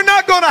 We're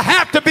not going to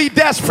have to be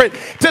desperate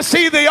to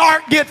see the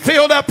ark get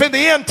filled up in the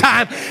end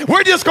time.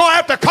 We're just going to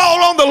have to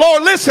call on the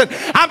Lord. Listen,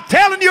 I'm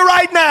telling you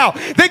right now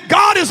that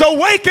God is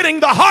awakening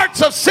the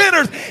hearts of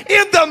sinners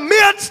in the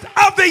midst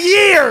of the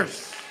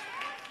years.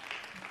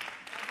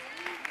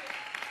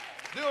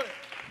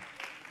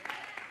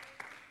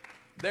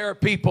 There are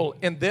people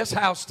in this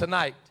house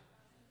tonight.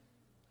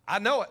 I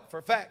know it for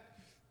a fact.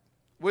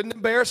 Wouldn't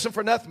embarrass them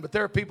for nothing, but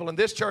there are people in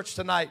this church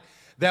tonight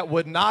that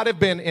would not have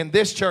been in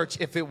this church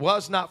if it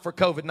was not for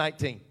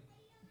COVID-19.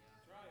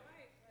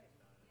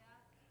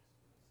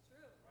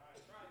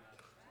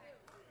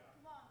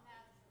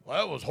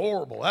 Well, that was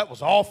horrible. That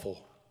was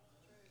awful.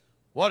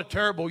 What a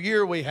terrible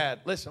year we had.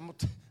 Listen, I'm going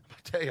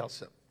to tell y'all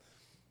something.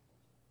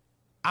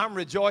 I'm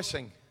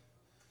rejoicing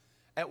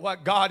at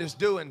what God is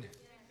doing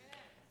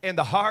in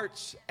the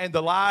hearts and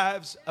the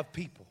lives of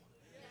people.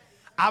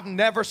 I've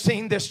never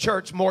seen this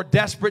church more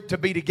desperate to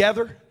be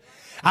together.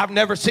 I've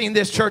never seen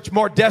this church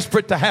more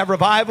desperate to have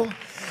revival.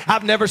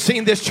 I've never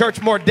seen this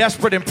church more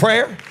desperate in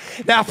prayer.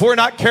 Now, if we're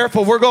not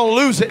careful, we're going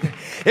to lose it.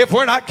 If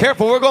we're not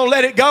careful, we're going to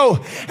let it go.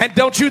 And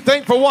don't you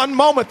think for one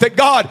moment that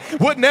God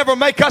would never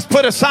make us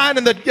put a sign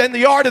in the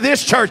yard of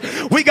this church.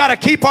 We got to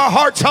keep our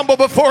hearts humble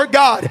before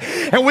God.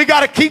 And we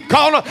got to keep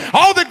calling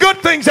all the good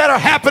things that are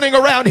happening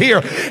around here.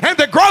 And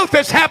the growth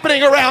that's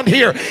happening around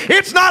here.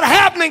 It's not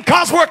happening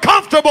because we're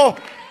comfortable.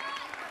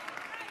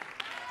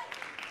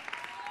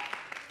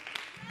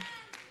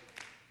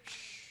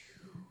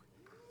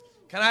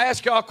 Can I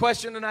ask y'all a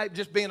question tonight,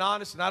 just being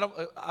honest, and I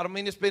don't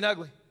mean this being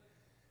ugly.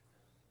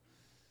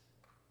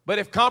 But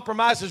if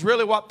compromise is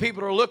really what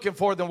people are looking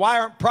for, then why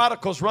aren't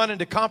prodigals running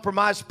to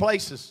compromised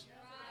places?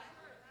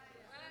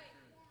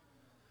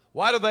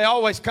 Why do they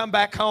always come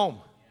back home?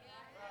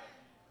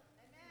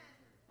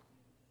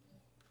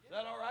 Is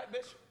that all right,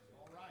 Bishop?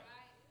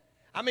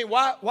 I mean,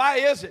 why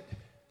is it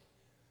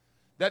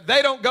that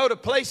they don't go to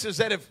places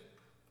that have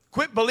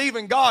quit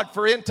believing God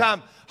for end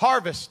time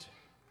harvest?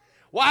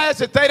 Why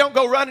is it they don't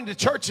go running to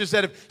churches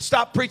that have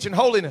stopped preaching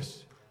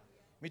holiness?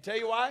 Let me tell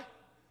you why.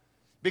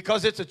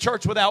 Because it's a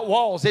church without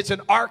walls. It's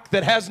an ark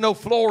that has no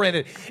floor in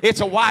it.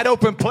 It's a wide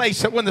open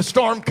place that when the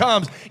storm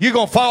comes, you're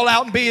going to fall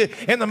out and be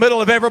in the middle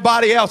of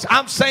everybody else.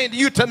 I'm saying to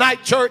you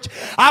tonight, church,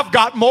 I've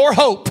got more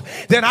hope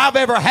than I've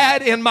ever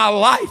had in my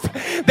life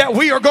that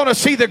we are going to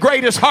see the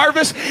greatest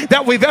harvest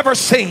that we've ever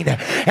seen.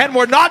 And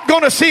we're not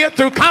going to see it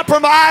through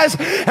compromise,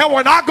 and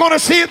we're not going to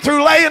see it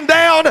through laying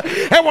down,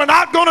 and we're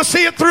not going to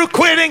see it through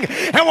quitting,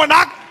 and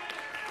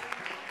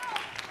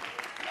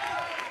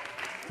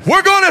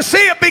we're going to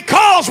see it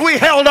because we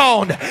held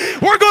on.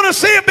 We're going to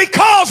see it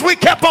because we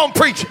kept on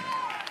preaching.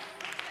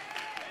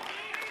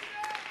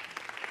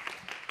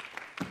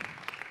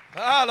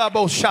 I've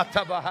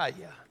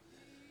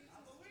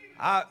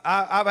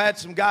had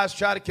some guys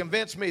try to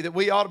convince me that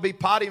we ought to be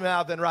potty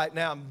mouthing right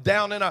now,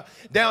 down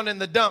in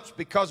the dumps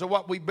because of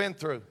what we've been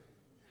through.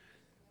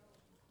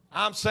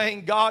 I'm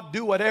saying, God,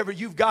 do whatever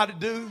you've got to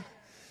do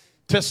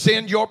to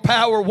send your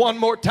power one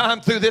more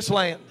time through this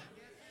land.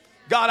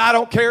 God, I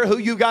don't care who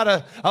you got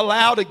to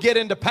allow to get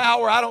into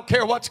power. I don't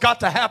care what's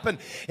got to happen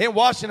in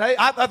Washington.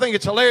 I think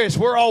it's hilarious.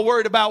 We're all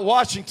worried about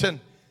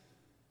Washington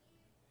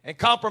and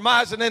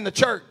compromising in the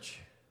church.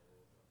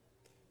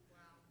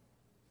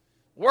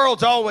 The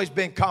world's always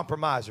been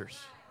compromisers.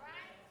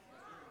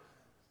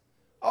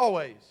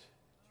 Always.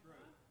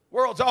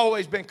 World's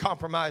always been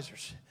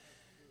compromisers.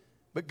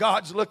 But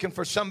God's looking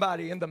for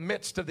somebody in the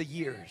midst of the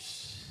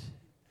years.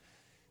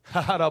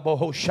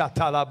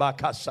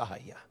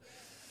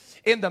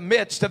 In the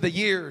midst of the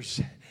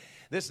years,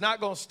 that's not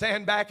going to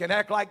stand back and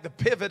act like the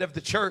pivot of the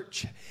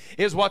church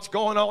is what's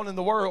going on in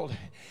the world.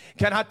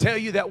 Can I tell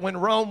you that when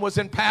Rome was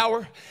in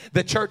power,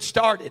 the church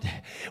started.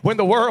 When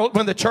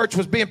the church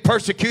was being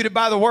persecuted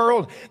by the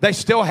world, they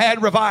still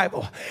had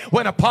revival.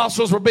 When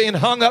apostles were being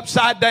hung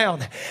upside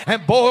down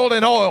and boiled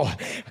in oil,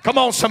 come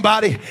on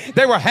somebody,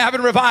 they were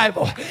having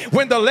revival.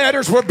 When the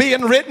letters were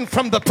being written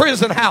from the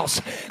prison house,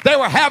 they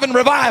were having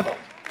revival.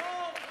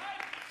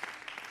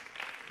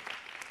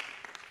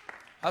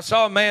 I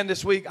saw a man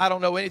this week. I don't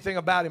know anything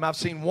about him. I've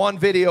seen one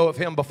video of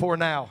him before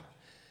now.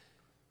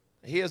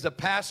 He is a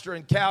pastor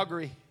in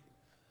Calgary,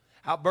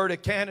 Alberta,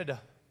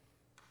 Canada.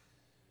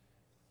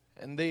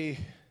 And the,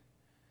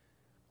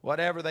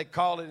 whatever they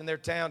call it in their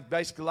town,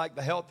 basically like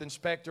the health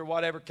inspector,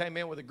 whatever, came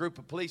in with a group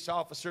of police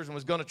officers and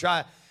was going to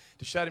try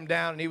to shut him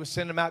down. And he was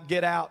sending them out,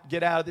 get out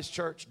of this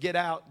church, get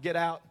out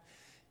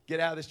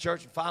of this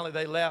church. And finally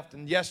they left.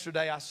 And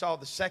yesterday I saw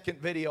the second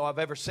video I've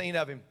ever seen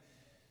of him.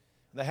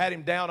 They had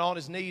him down on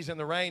his knees in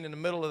the rain in the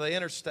middle of the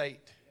interstate.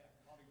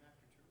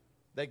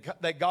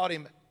 They got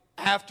him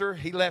after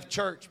he left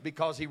church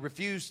because he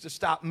refused to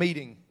stop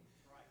meeting.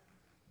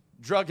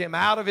 Drug him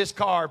out of his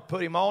car,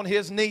 put him on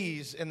his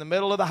knees in the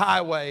middle of the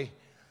highway,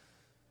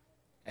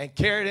 and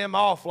carried him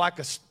off like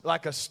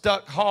a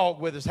stuck hog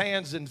with his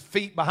hands and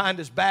feet behind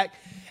his back,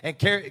 and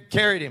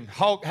carried him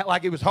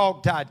like he was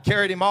hog-tied,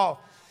 carried him off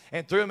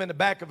and threw him in the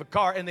back of a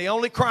car. And the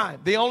only crime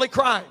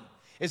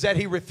is that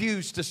he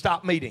refused to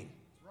stop meeting.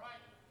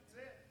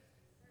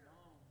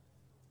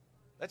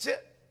 That's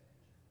it.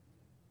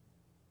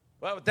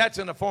 Well, that's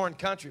in a foreign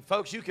country.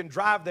 Folks, you can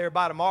drive there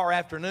by tomorrow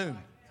afternoon.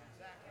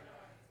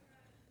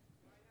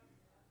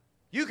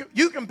 You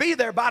can be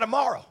there by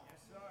tomorrow.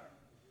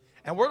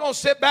 And we're going to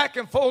sit back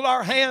and fold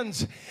our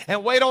hands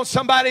and wait on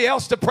somebody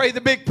else to pray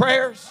the big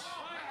prayers.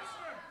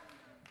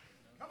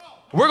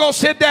 We're going to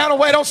sit down and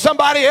wait on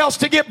somebody else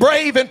to get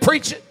brave and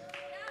preach it.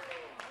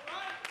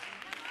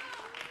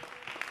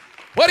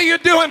 What are you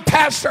doing,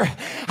 Pastor?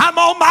 I'm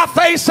on my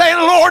face saying,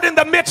 Lord, in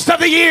the midst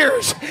of the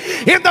years,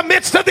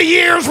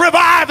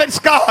 revive us,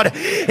 God.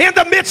 In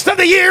the midst of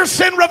the years,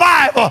 send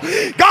revival.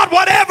 God,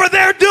 whatever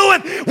they're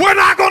doing, we're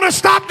not going to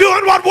stop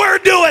doing what we're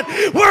doing.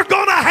 We're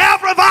going to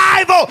have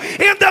revival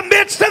in the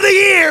midst of the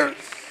years.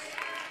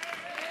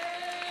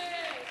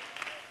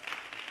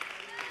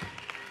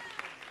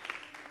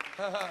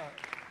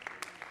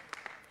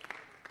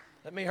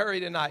 Let me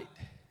hurry tonight.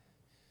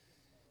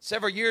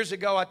 Several years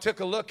ago, I took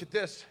a look at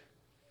this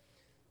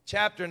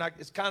chapter, and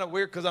it's kind of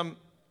weird because I'm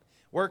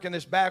working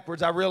this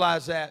backwards. I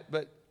realize that,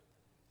 but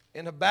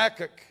in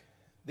Habakkuk,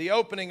 the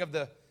opening of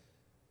the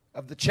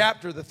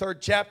chapter, the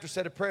third chapter,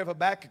 said a prayer of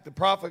Habakkuk the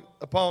prophet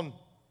upon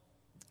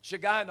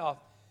Shigionoth.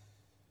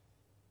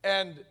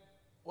 And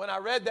when I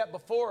read that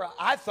before,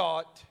 I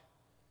thought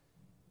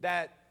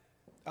that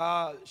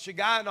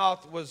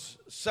Shigionoth was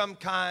some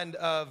kind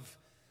of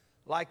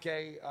like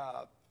a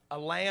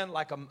land,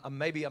 like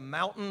maybe a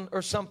mountain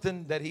or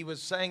something, that he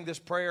was saying this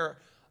prayer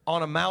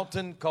on a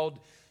mountain called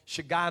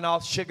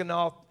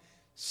Shigionoth,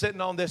 sitting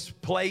on this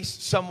place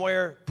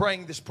somewhere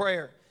praying this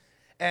prayer.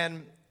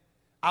 And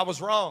I was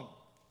wrong.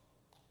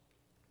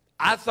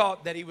 I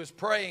thought that he was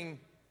praying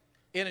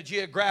in a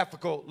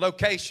geographical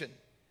location.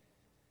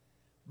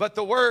 But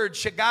the word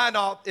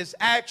Shigionoth is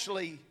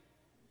actually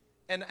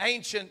an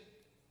ancient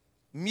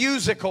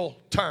musical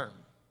term.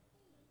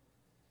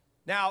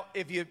 Now,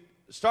 if you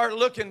start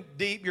looking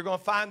deep, you're going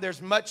to find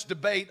there's much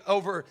debate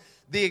over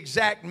the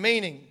exact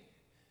meaning.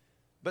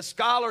 But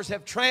scholars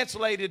have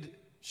translated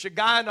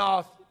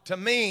Shigionoth to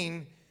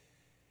mean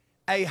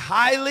a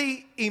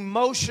highly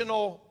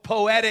emotional,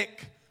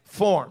 poetic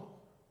form.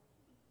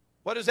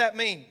 What does that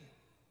mean?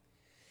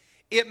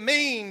 It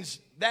means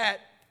that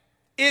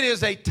it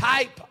is a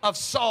type of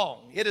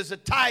song. It is a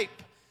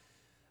type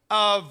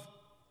of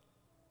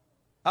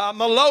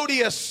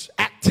melodious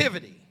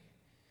activity,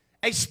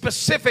 a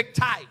specific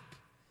type.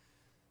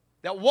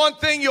 That one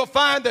thing you'll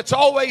find that's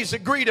always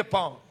agreed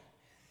upon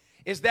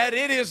is that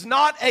it is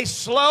not a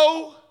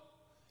slow,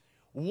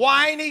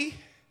 whiny,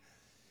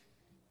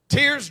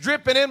 tears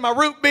dripping in my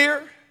root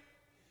beer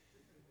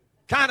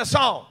kind of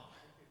song.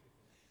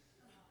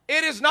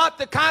 It is not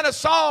the kind of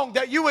song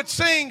that you would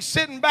sing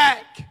sitting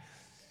back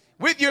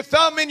with your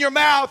thumb in your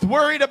mouth,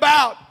 worried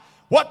about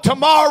what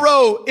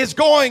tomorrow is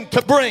going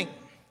to bring.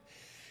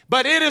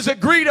 But it is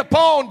agreed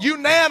upon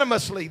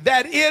unanimously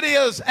that it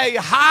is a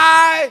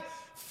high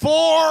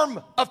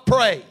form of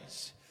praise.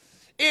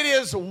 It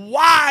is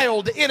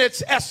wild in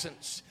its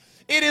essence.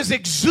 It is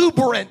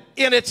exuberant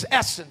in its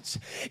essence.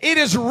 It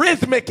is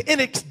rhythmic in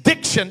its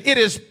diction. It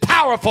is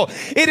powerful.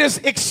 It is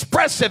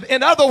expressive.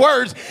 In other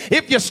words,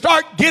 if you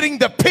start getting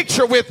the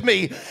picture with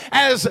me,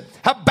 as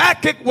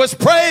Habakkuk was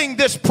praying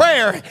this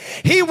prayer,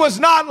 he was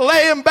not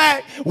laying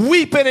back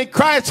weeping and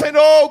crying saying,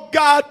 oh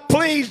God,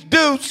 please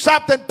do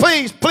something,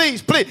 please,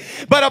 please,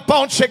 please. But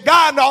upon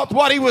Shigionoth,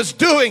 what he was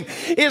doing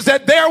is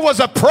that there was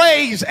a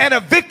praise and a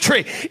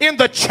victory in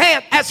the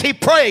chant as he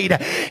prayed.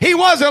 He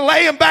wasn't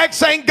laying back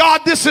saying,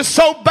 God, this is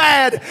so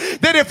bad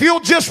that if you'll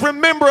just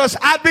remember us,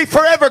 I'd be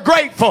forever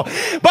grateful.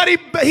 But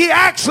he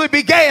actually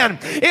began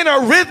in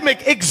a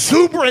rhythmic,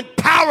 exuberant,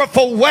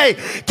 powerful way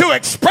to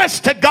express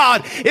to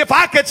God. If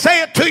I could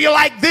say it to you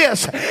like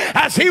this,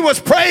 as he was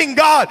praying,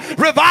 God,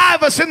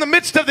 revive us in the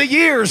midst of the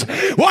years,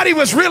 what he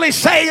was really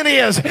saying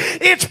is,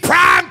 it's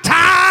prime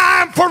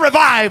time for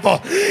revival.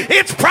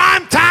 It's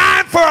prime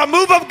time for a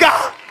move of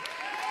God.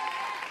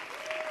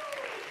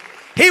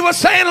 He was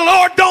saying,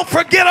 Lord, don't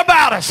forget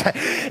about us.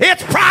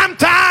 It's prime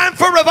time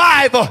for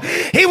revival.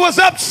 He was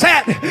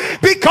upset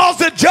because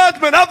the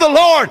judgment of the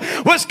Lord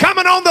was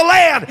coming on the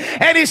land.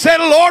 And he said,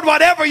 Lord,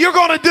 whatever you're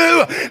going to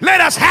do,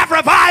 let us have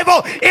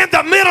revival in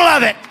the middle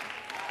of it.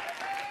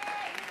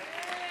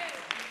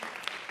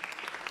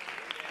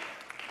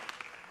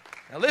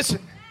 Now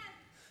listen.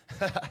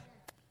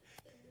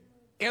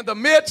 In the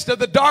midst of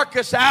the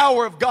darkest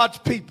hour of God's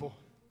people,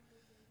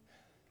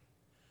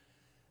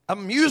 a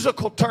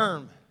musical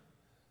term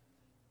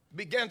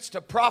begins to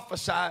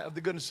prophesy of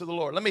the goodness of the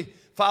Lord. Let me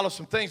follow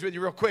some things with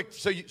you real quick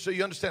so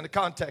you understand the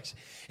context.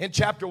 In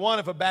chapter 1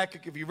 of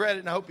Habakkuk, if you read it,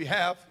 and I hope you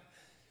have,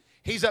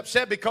 he's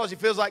upset because he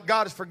feels like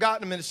God has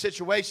forgotten him in a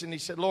situation. He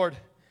said, Lord,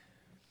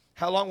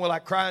 how long will I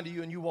cry unto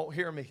you and you won't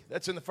hear me?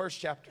 That's in the first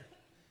chapter.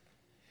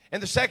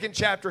 In the second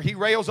chapter, he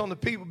rails on the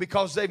people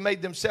because they've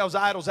made themselves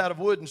idols out of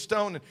wood and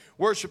stone and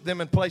worship them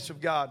in place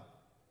of God.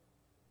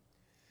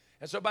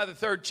 And so by the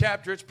third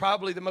chapter, it's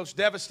probably the most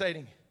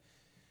devastating,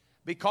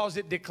 because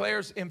it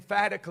declares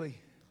emphatically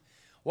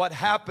what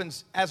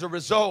happens as a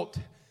result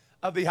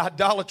of the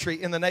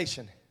idolatry in the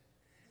nation.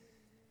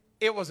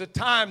 It was a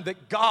time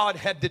that God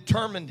had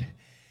determined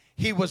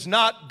he was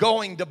not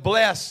going to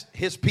bless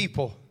his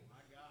people.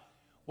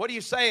 What are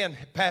you saying,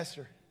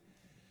 Pastor?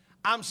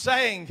 I'm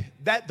saying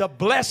that the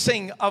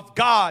blessing of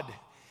God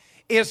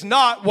is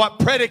not what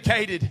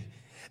predicated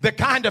the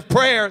kind of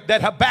prayer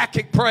that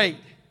Habakkuk prayed.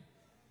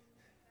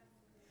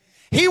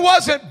 He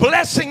wasn't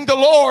blessing the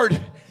Lord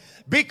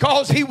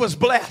because he was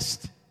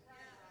blessed.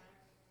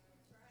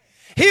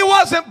 He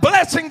wasn't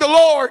blessing the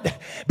Lord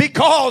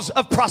because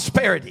of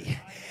prosperity.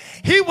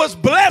 He was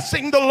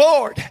blessing the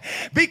Lord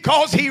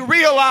because he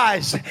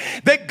realized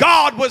that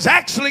God was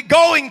actually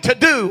going to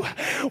do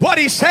what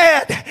he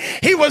said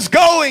he was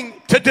going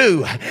to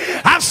do.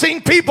 I've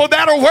seen people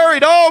that are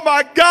worried, oh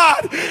my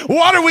God,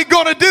 what are we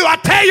going to do? I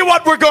tell you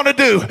what we're going to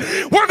do.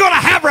 We're going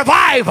to have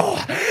revival.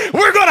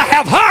 We're going to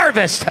have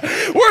harvest.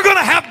 We're going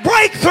to have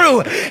breakthrough.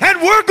 And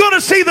we're going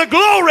to see the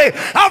glory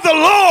of the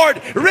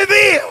Lord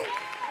revealed.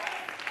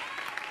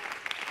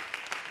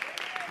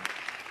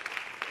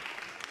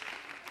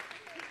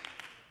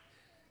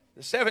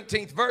 The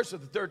 17th verse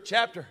of the 3rd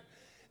chapter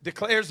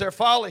declares their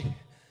folly.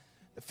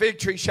 The fig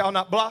tree shall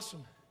not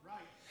blossom,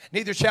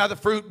 neither shall the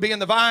fruit be in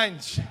the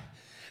vines.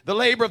 The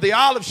labor of the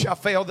olive shall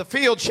fail. The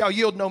field shall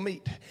yield no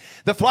meat.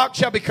 The flock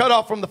shall be cut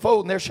off from the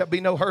fold, and there shall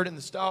be no herd in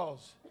the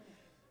stalls.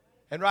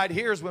 And right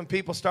here is when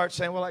people start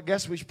saying, well, I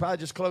guess we should probably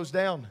just close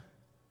down.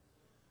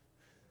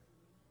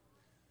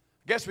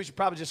 I guess we should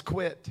probably just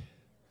quit.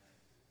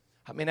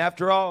 I mean,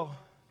 after all,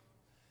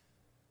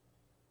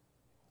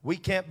 we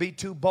can't be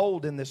too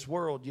bold in this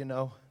world, you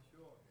know,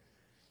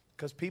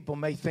 because people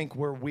may think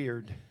we're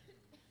weird.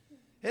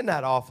 Isn't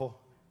that awful?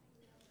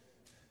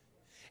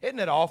 Isn't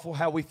it awful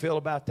how we feel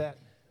about that?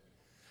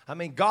 I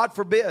mean, God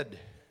forbid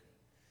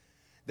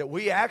that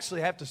we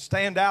actually have to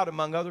stand out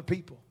among other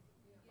people.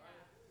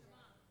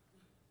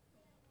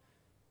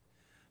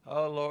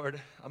 Oh,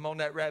 Lord, I'm on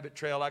that rabbit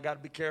trail. I got to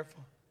be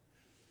careful.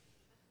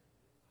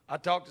 I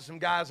talked to some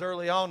guys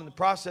early on in the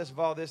process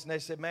of all this, and they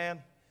said,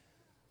 man,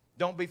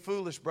 don't be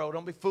foolish, bro.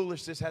 Don't be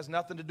foolish. This has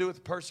nothing to do with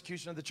the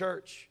persecution of the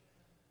church.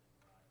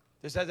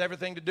 This has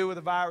everything to do with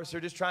the virus. They're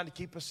just trying to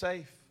keep us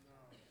safe.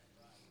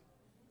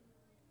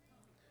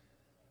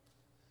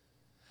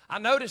 I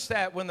noticed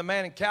that when the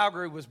man in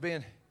Calgary was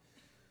being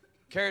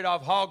carried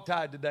off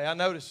hogtied today. I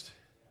noticed.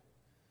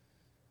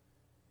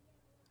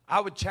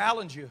 I would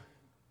challenge you.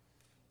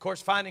 Of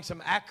course, finding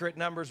some accurate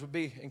numbers would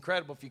be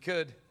incredible if you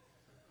could.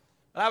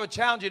 But I would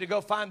challenge you to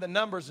go find the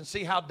numbers and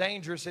see how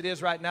dangerous it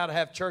is right now to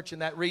have church in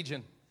that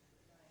region.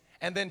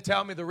 And then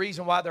tell me the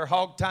reason why they're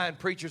hog-tying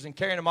preachers and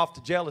carrying them off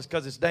to jail is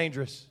because it's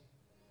dangerous.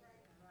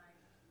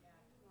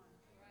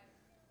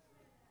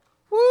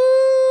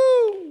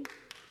 Woo!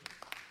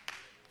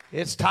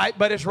 It's tight,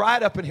 but it's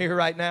right up in here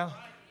right now.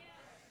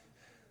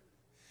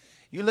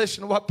 You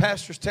listen to what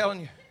Pastor's telling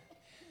you.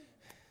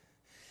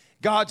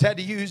 God's had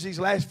to use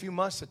these last few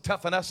months to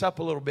toughen us up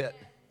a little bit,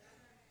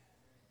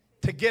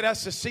 to get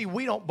us to see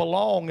we don't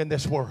belong in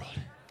this world.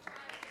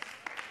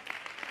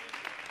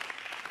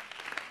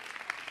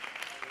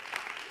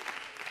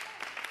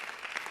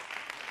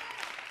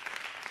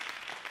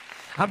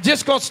 I'm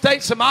just going to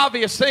state some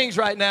obvious things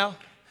right now.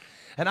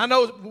 And I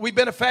know we've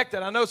been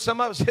affected. I know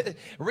some of us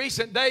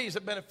recent days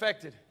have been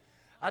affected.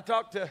 I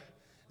talked to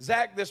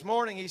Zach this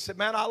morning. He said,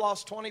 man, I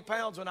lost 20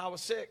 pounds when I was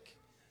sick.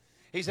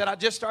 He said, I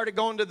just started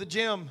going to the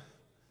gym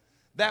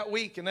that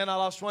week, and then I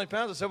lost 20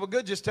 pounds. I said, well,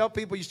 good. Just tell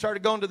people you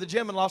started going to the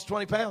gym and lost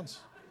 20 pounds.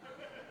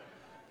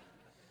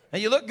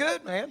 And you look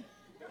good, man.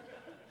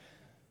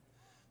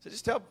 So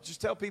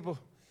just tell people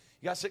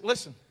you got sick.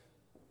 Listen.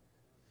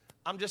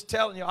 I'm just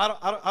telling you,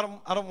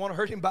 I don't want to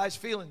hurt anybody's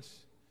feelings.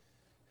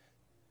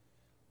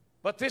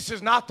 But this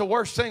is not the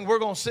worst thing we're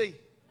going to see.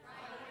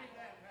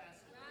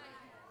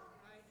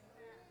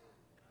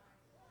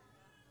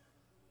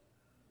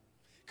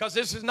 Because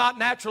this is not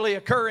naturally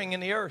occurring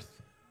in the earth.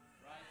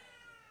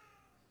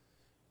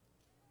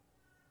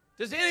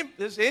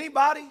 Does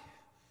anybody,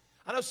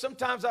 I know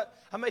sometimes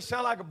I may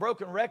sound like a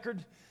broken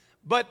record,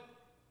 but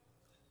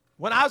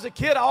when I was a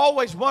kid, I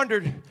always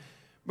wondered,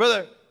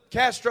 Brother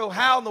Castro,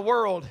 how in the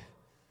world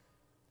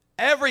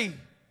every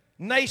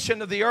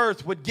nation of the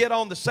earth would get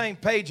on the same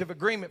page of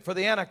agreement for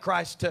the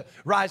Antichrist to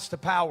rise to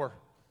power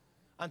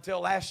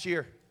until last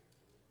year.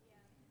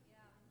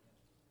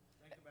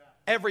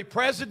 Every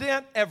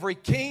president, every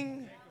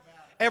king,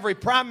 every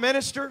prime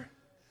minister,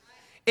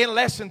 in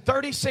less than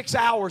 36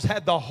 hours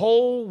had the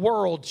whole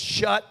world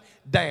shut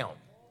down.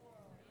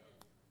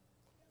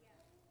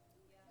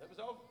 It was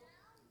over.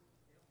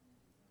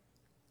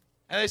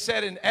 And they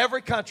said in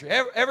every country,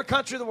 every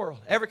country in the world,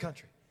 every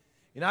country,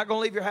 you're not going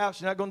to leave your house.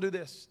 You're not going to do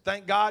this.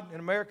 Thank God in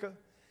America,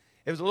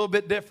 it was a little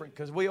bit different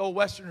because we old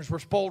Westerners were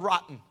spoiled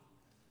rotten.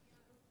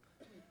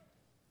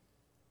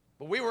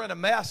 But we were in a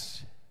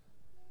mess.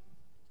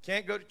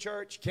 Can't go to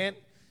church. Can't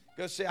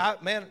go see.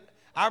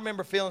 I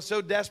remember feeling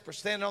so desperate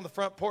standing on the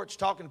front porch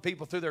talking to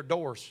people through their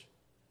doors.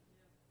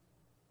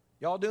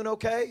 Y'all doing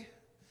okay?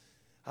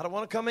 I don't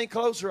want to come any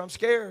closer. I'm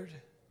scared.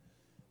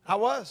 I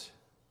was.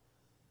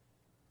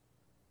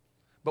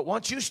 But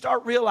once you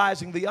start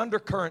realizing the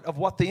undercurrent of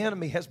what the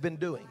enemy has been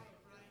doing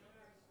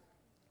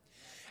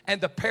and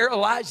the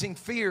paralyzing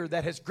fear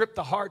that has gripped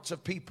the hearts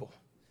of people,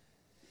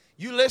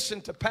 you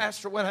listen to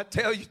Pastor when I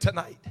tell you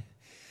tonight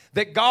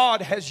that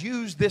God has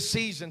used this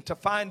season to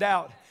find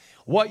out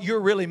what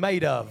you're really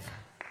made of.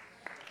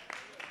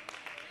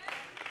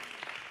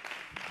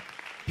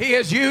 He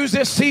has used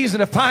this season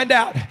to find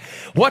out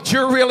what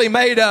you're really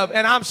made of.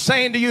 And I'm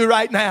saying to you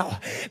right now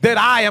that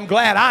I am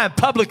glad. I am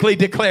publicly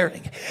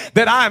declaring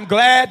that I am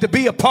glad to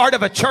be a part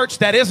of a church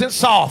that isn't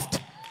soft.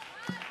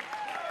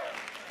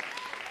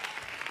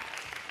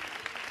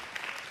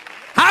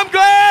 I'm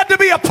glad to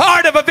be a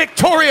part of a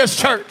victorious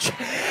church.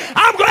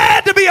 I'm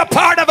glad to be a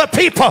part of a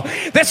people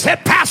that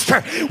said,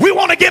 Pastor, we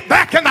want to get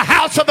back in the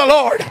house of the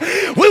Lord.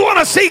 We want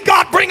to see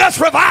God bring us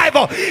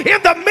revival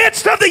in the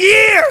midst of the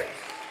year.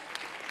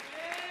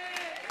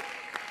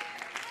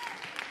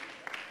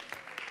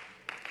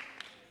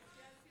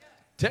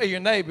 Tell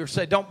your neighbor,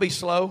 say, don't be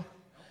slow.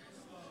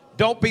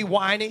 Don't be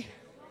whiny.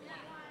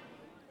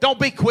 Don't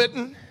be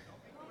quitting.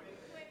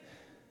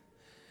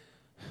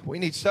 We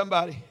need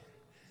somebody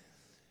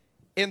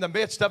in the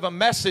midst of a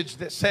message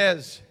that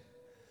says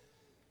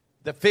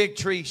the fig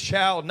tree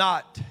shall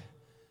not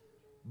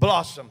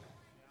blossom.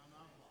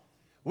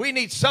 We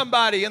need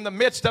somebody in the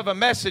midst of a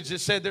message that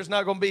said there's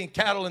not going to be any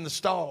cattle in the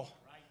stall.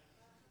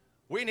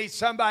 We need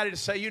somebody to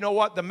say, you know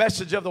what, the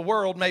message of the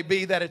world may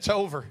be that it's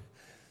over.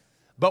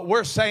 But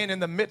we're saying in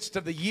the midst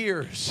of the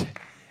years,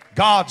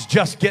 God's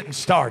just getting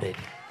started.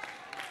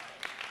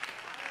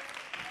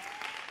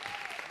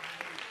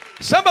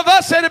 Some of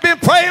us that have been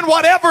praying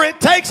whatever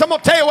it takes, I'm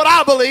going to tell you what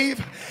I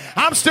believe.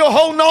 I'm still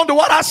holding on to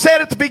what I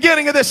said at the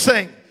beginning of this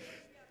thing.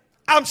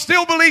 I'm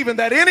still believing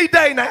that any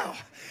day now,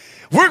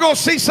 we're going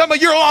to see some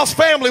of your lost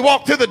family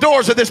walk through the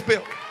doors of this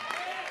building.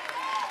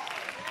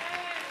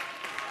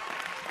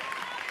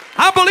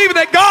 I'm believing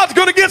that God's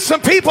going to get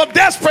some people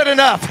desperate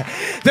enough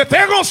that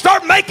they're going to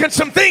start making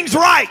some things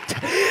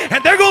right.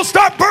 And they're going to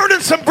start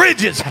burning some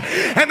bridges.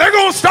 And they're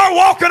going to start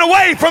walking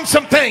away from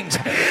some things.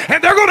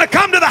 And they're going to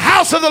come to the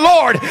house of the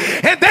Lord.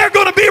 And they're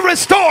going to be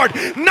restored.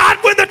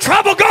 Not when the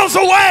trouble goes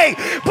away,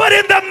 but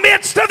in the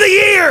midst of the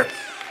year.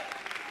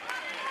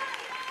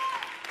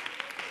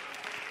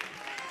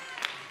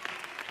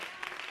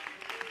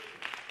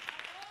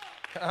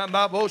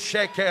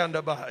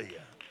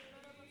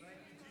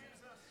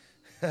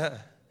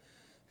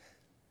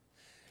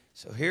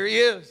 So here he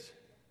is,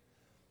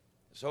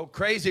 this old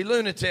crazy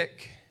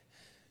lunatic,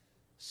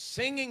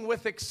 singing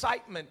with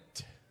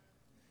excitement.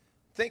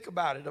 Think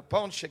about it,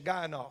 upon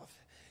Shigionoth,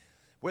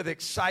 with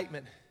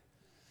excitement.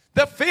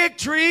 The fig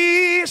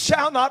tree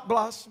shall not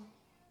blossom.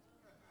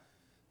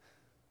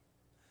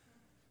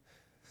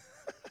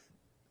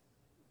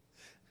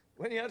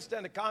 When you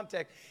understand the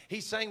context,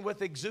 he sang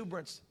with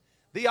exuberance.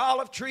 The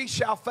olive tree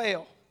shall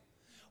fail.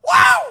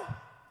 Wow!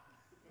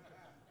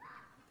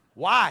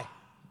 Why?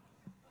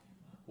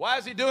 Why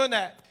is he doing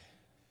that?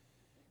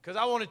 Because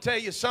I want to tell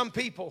you, some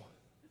people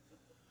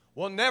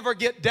will never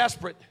get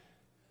desperate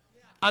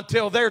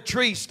until their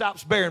tree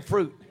stops bearing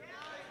fruit.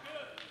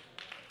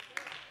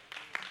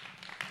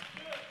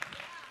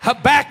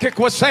 Habakkuk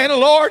was saying,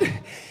 Lord,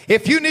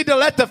 if you need to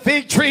let the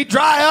fig tree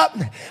dry up,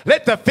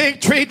 let the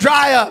fig tree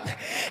dry up.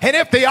 And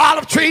if the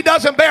olive tree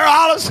doesn't bear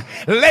olives,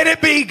 let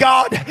it be,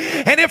 God.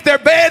 And if their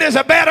bed is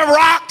a bed of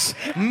rocks,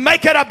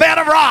 make it a bed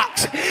of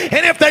rocks.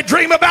 And if they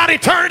dream about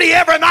eternity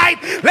every night,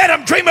 let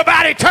them dream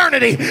about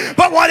eternity.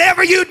 But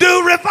whatever you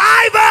do,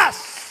 revive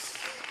us.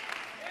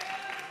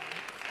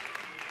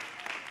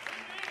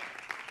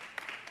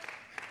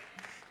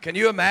 Can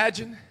you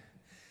imagine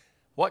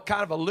what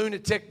kind of a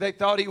lunatic they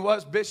thought he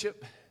was,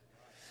 Bishop?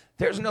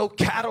 There's no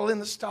cattle in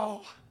the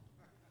stall.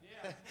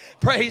 Yeah.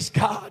 Praise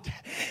God.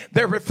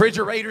 Their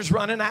refrigerator's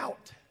running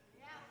out.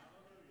 Yeah.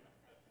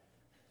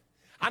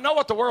 I know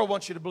what the world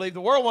wants you to believe.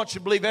 The world wants you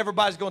to believe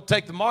everybody's going to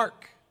take the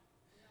mark.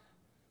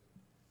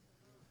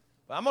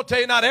 But I'm going to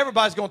tell you, not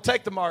everybody's going to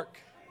take the mark.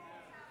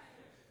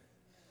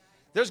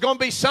 There's going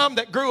to be some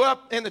that grew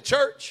up in the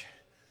church.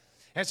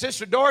 And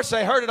Sister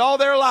Dorsey heard it all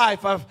their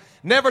life. I've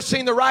never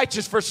seen the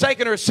righteous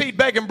forsaken or a seed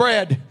begging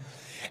bread.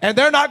 And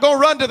they're not going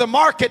to run to the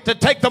market to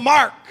take the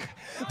mark.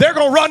 They're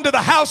going to run to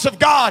the house of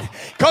God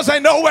because they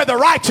know where the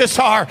righteous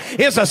are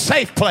is a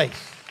safe place.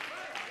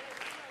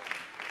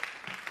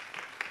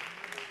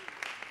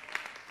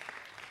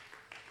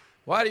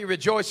 Why do you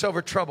rejoice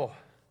over trouble?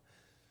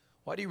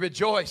 Why do you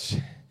rejoice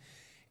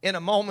in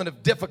a moment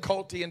of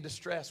difficulty and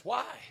distress?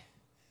 Why?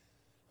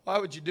 Why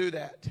would you do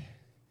that?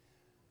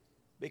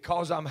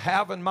 Because I'm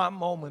having my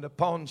moment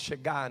upon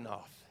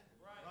Shigionoth.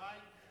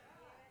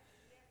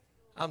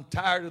 I'm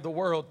tired of the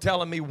world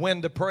telling me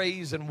when to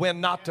praise and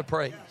when not to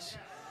praise.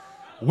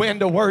 When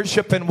to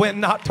worship and when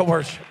not to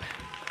worship.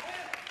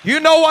 You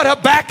know what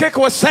Habakkuk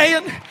was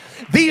saying?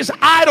 These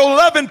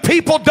idol-loving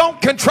people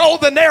don't control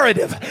the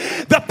narrative.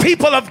 The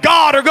people of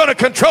God are going to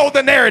control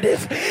the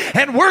narrative.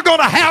 And we're going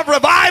to have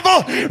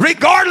revival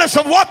regardless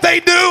of what they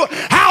do,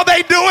 how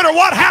they do it, or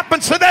what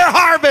happens to their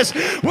harvest.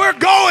 We're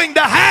going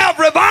to have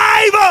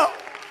revival.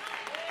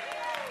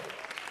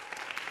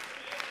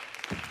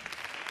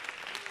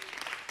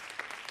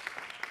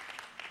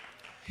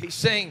 He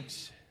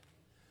sings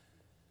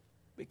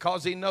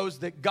because he knows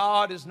that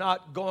God is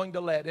not going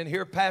to let. And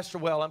here, Pastor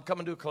Well, I'm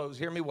coming to a close.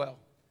 Hear me well.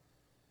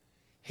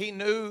 He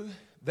knew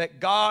that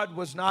God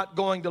was not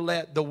going to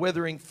let the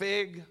withering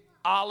fig,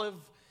 olive,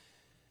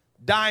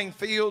 dying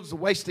fields,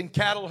 wasting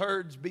cattle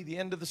herds be the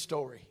end of the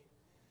story.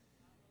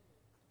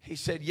 He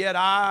said, yet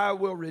I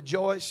will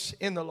rejoice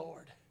in the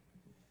Lord,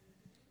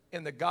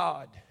 in the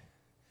God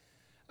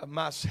of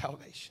my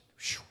salvation.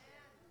 Whew.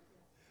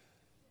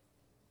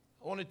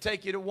 I want to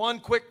take you to one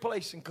quick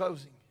place in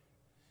closing.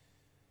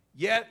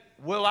 Yet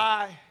will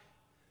I,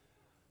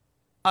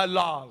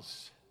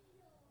 Allah's,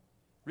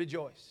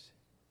 rejoice.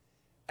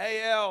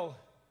 A-L-A-Z.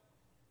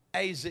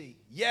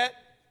 Yet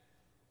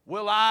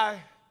will I,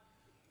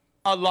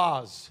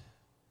 Allah's,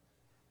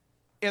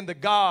 in the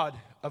God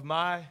of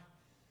my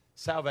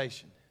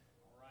salvation.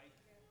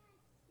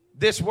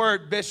 This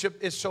word,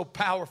 Bishop, is so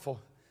powerful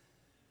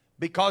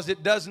because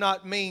it does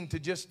not mean to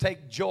just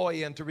take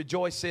joy in, to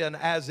rejoice in,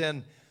 as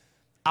in,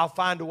 I'll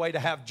find a way to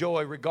have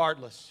joy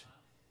regardless.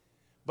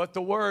 But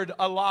the word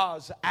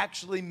Allah's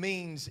actually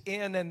means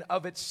in and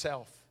of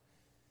itself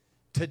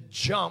to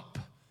jump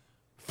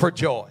for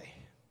joy.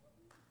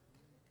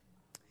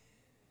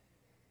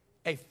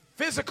 A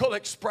physical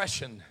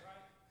expression,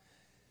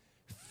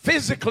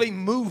 physically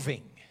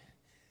moving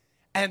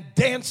and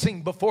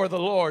dancing before the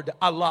Lord,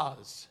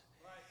 Allah's.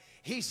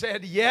 He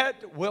said,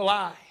 yet will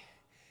I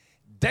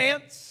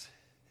dance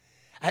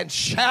and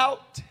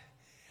shout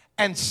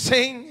and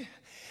sing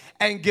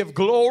and give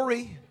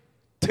glory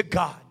to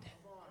God.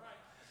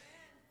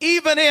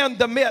 Even in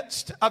the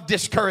midst of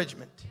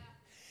discouragement,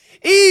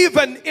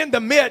 even in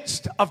the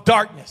midst of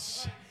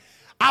darkness,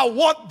 I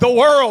want the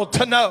world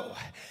to know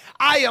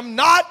I am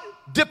not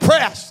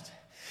depressed.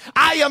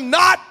 I am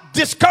not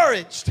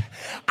discouraged.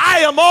 I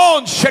am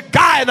on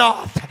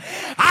Shigionoth.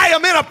 I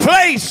am in a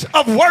place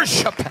of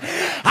worship.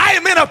 I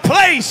am in a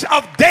place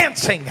of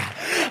dancing.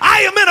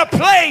 I am in a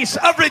place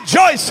of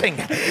rejoicing,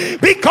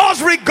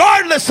 because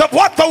regardless of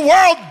what the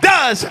world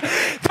does,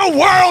 the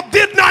world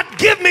did not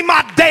give me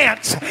my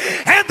dance,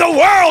 and the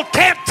world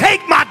can't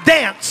take my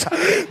dance.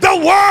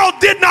 The world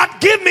did not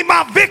give me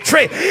my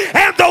victory,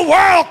 and the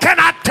world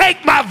cannot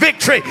take my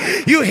victory.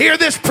 You hear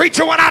this,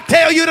 preacher, when I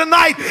tell you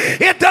tonight,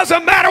 it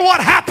doesn't matter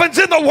what happens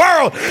in the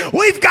world,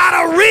 we've got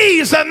a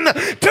reason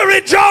to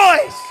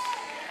rejoice.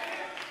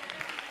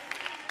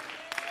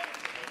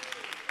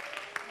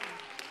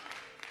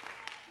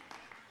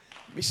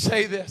 Let me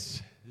say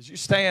this as you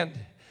stand.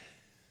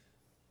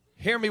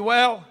 Hear me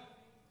well.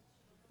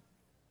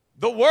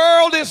 The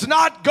world is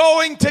not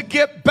going to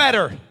get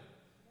better,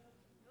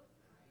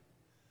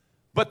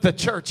 but the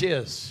church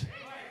is.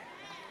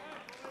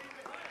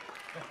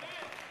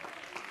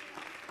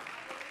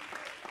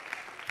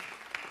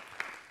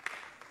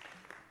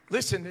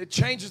 Listen, it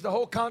changes the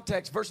whole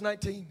context. Verse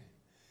 19.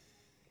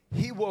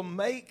 He will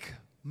make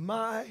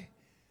my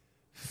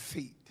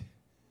feet.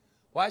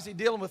 Why is he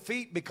dealing with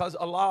feet? Because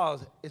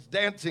Allah is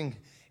dancing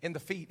in the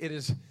feet. It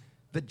is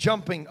the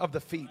jumping of the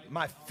feet.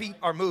 My feet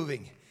are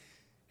moving.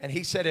 And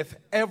he said, if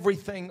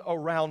everything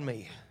around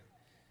me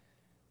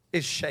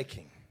is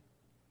shaking,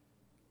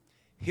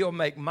 he'll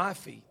make my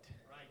feet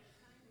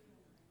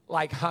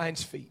like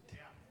hinds feet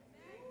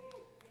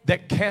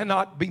that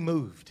cannot be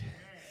moved.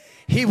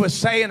 He was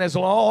saying, as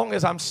long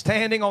as I'm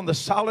standing on the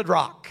solid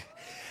rock,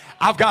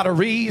 I've got a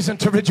reason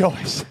to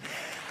rejoice.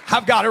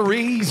 I've got a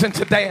reason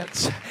to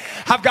dance.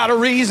 I've got a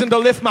reason to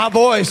lift my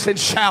voice and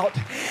shout.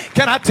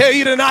 Can I tell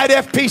you tonight,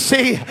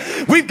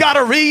 FPC, we've got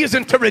a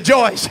reason to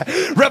rejoice.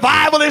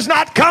 Revival is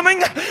not coming.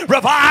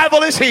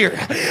 Revival is here.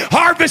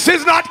 Harvest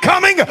is not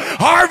coming.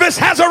 Harvest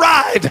has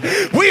arrived.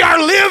 We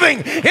are living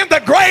in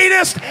the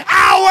greatest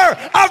hour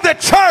of the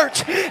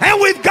church,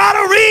 and we've got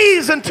a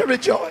reason to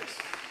rejoice.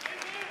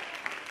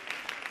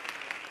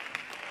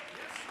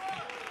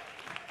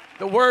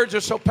 The words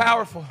are so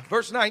powerful.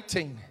 Verse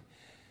 19.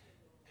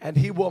 And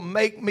he will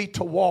make me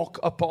to walk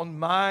upon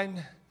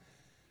mine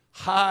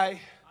high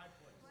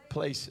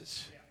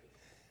places.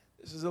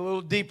 This is a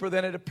little deeper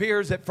than it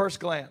appears at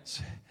first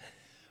glance.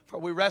 For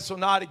we wrestle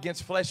not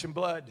against flesh and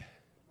blood,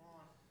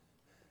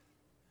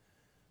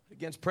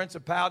 against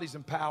principalities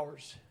and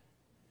powers,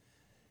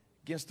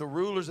 against the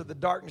rulers of the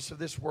darkness of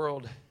this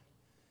world,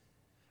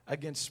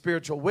 against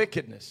spiritual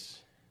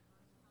wickedness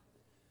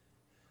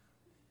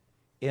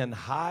in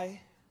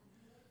high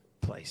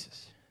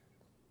places.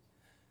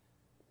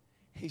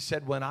 He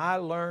said, when I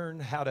learn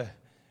how to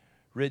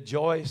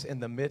rejoice in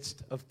the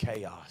midst of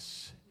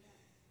chaos,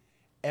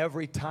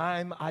 every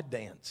time I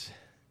dance,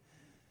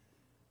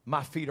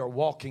 my feet are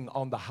walking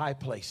on the high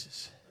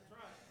places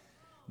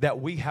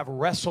that we have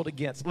wrestled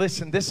against.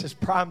 Listen, this is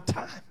prime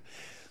time.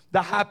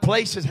 The high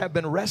places have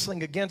been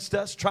wrestling against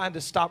us, trying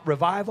to stop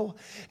revival,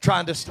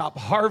 trying to stop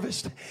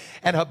harvest.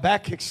 And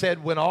Habakkuk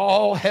said, when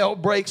all hell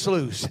breaks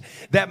loose,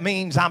 that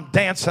means I'm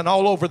dancing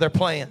all over their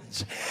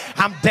plans.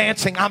 I'm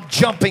dancing, I'm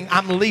jumping,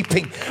 I'm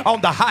leaping on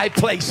the high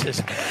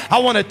places. I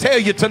want to tell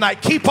you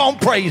tonight, keep on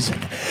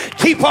praising,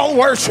 keep on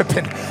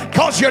worshiping,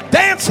 because you're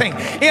dancing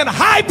in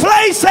high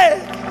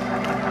places.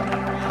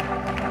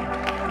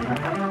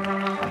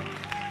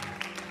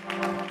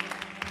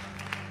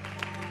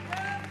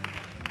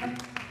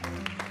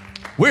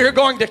 We're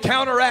going to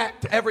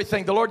counteract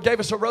everything. The Lord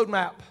gave us a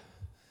roadmap.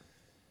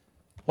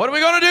 What are we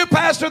going to do,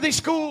 Pastor? These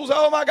schools,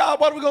 oh my God,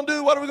 what are we going to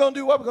do? What are we going to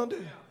do? What are we going to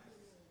do?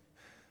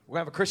 We're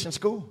going to have a Christian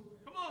school.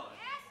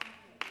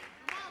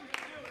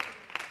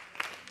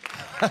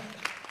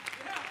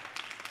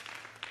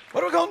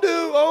 What are we going to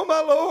do? Oh, my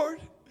Lord.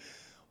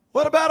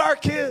 What about our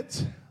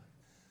kids?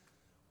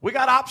 We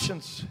got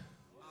options.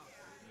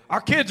 Our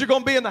kids are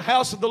going to be in the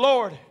house of the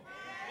Lord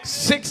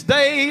 6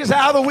 days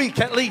out of the week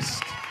at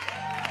least.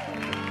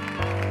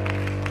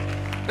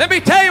 Let me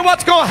tell you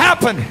what's going to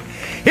happen.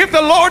 If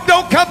the Lord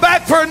don't come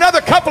back for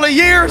another couple of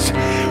years,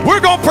 we're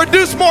going to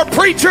produce more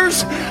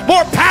preachers,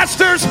 more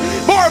pastors,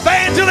 more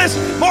evangelists,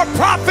 more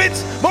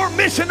prophets, more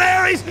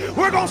missionaries.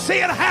 We're going to see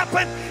it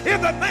happen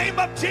in the name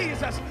of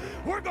Jesus.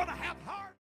 We're going to have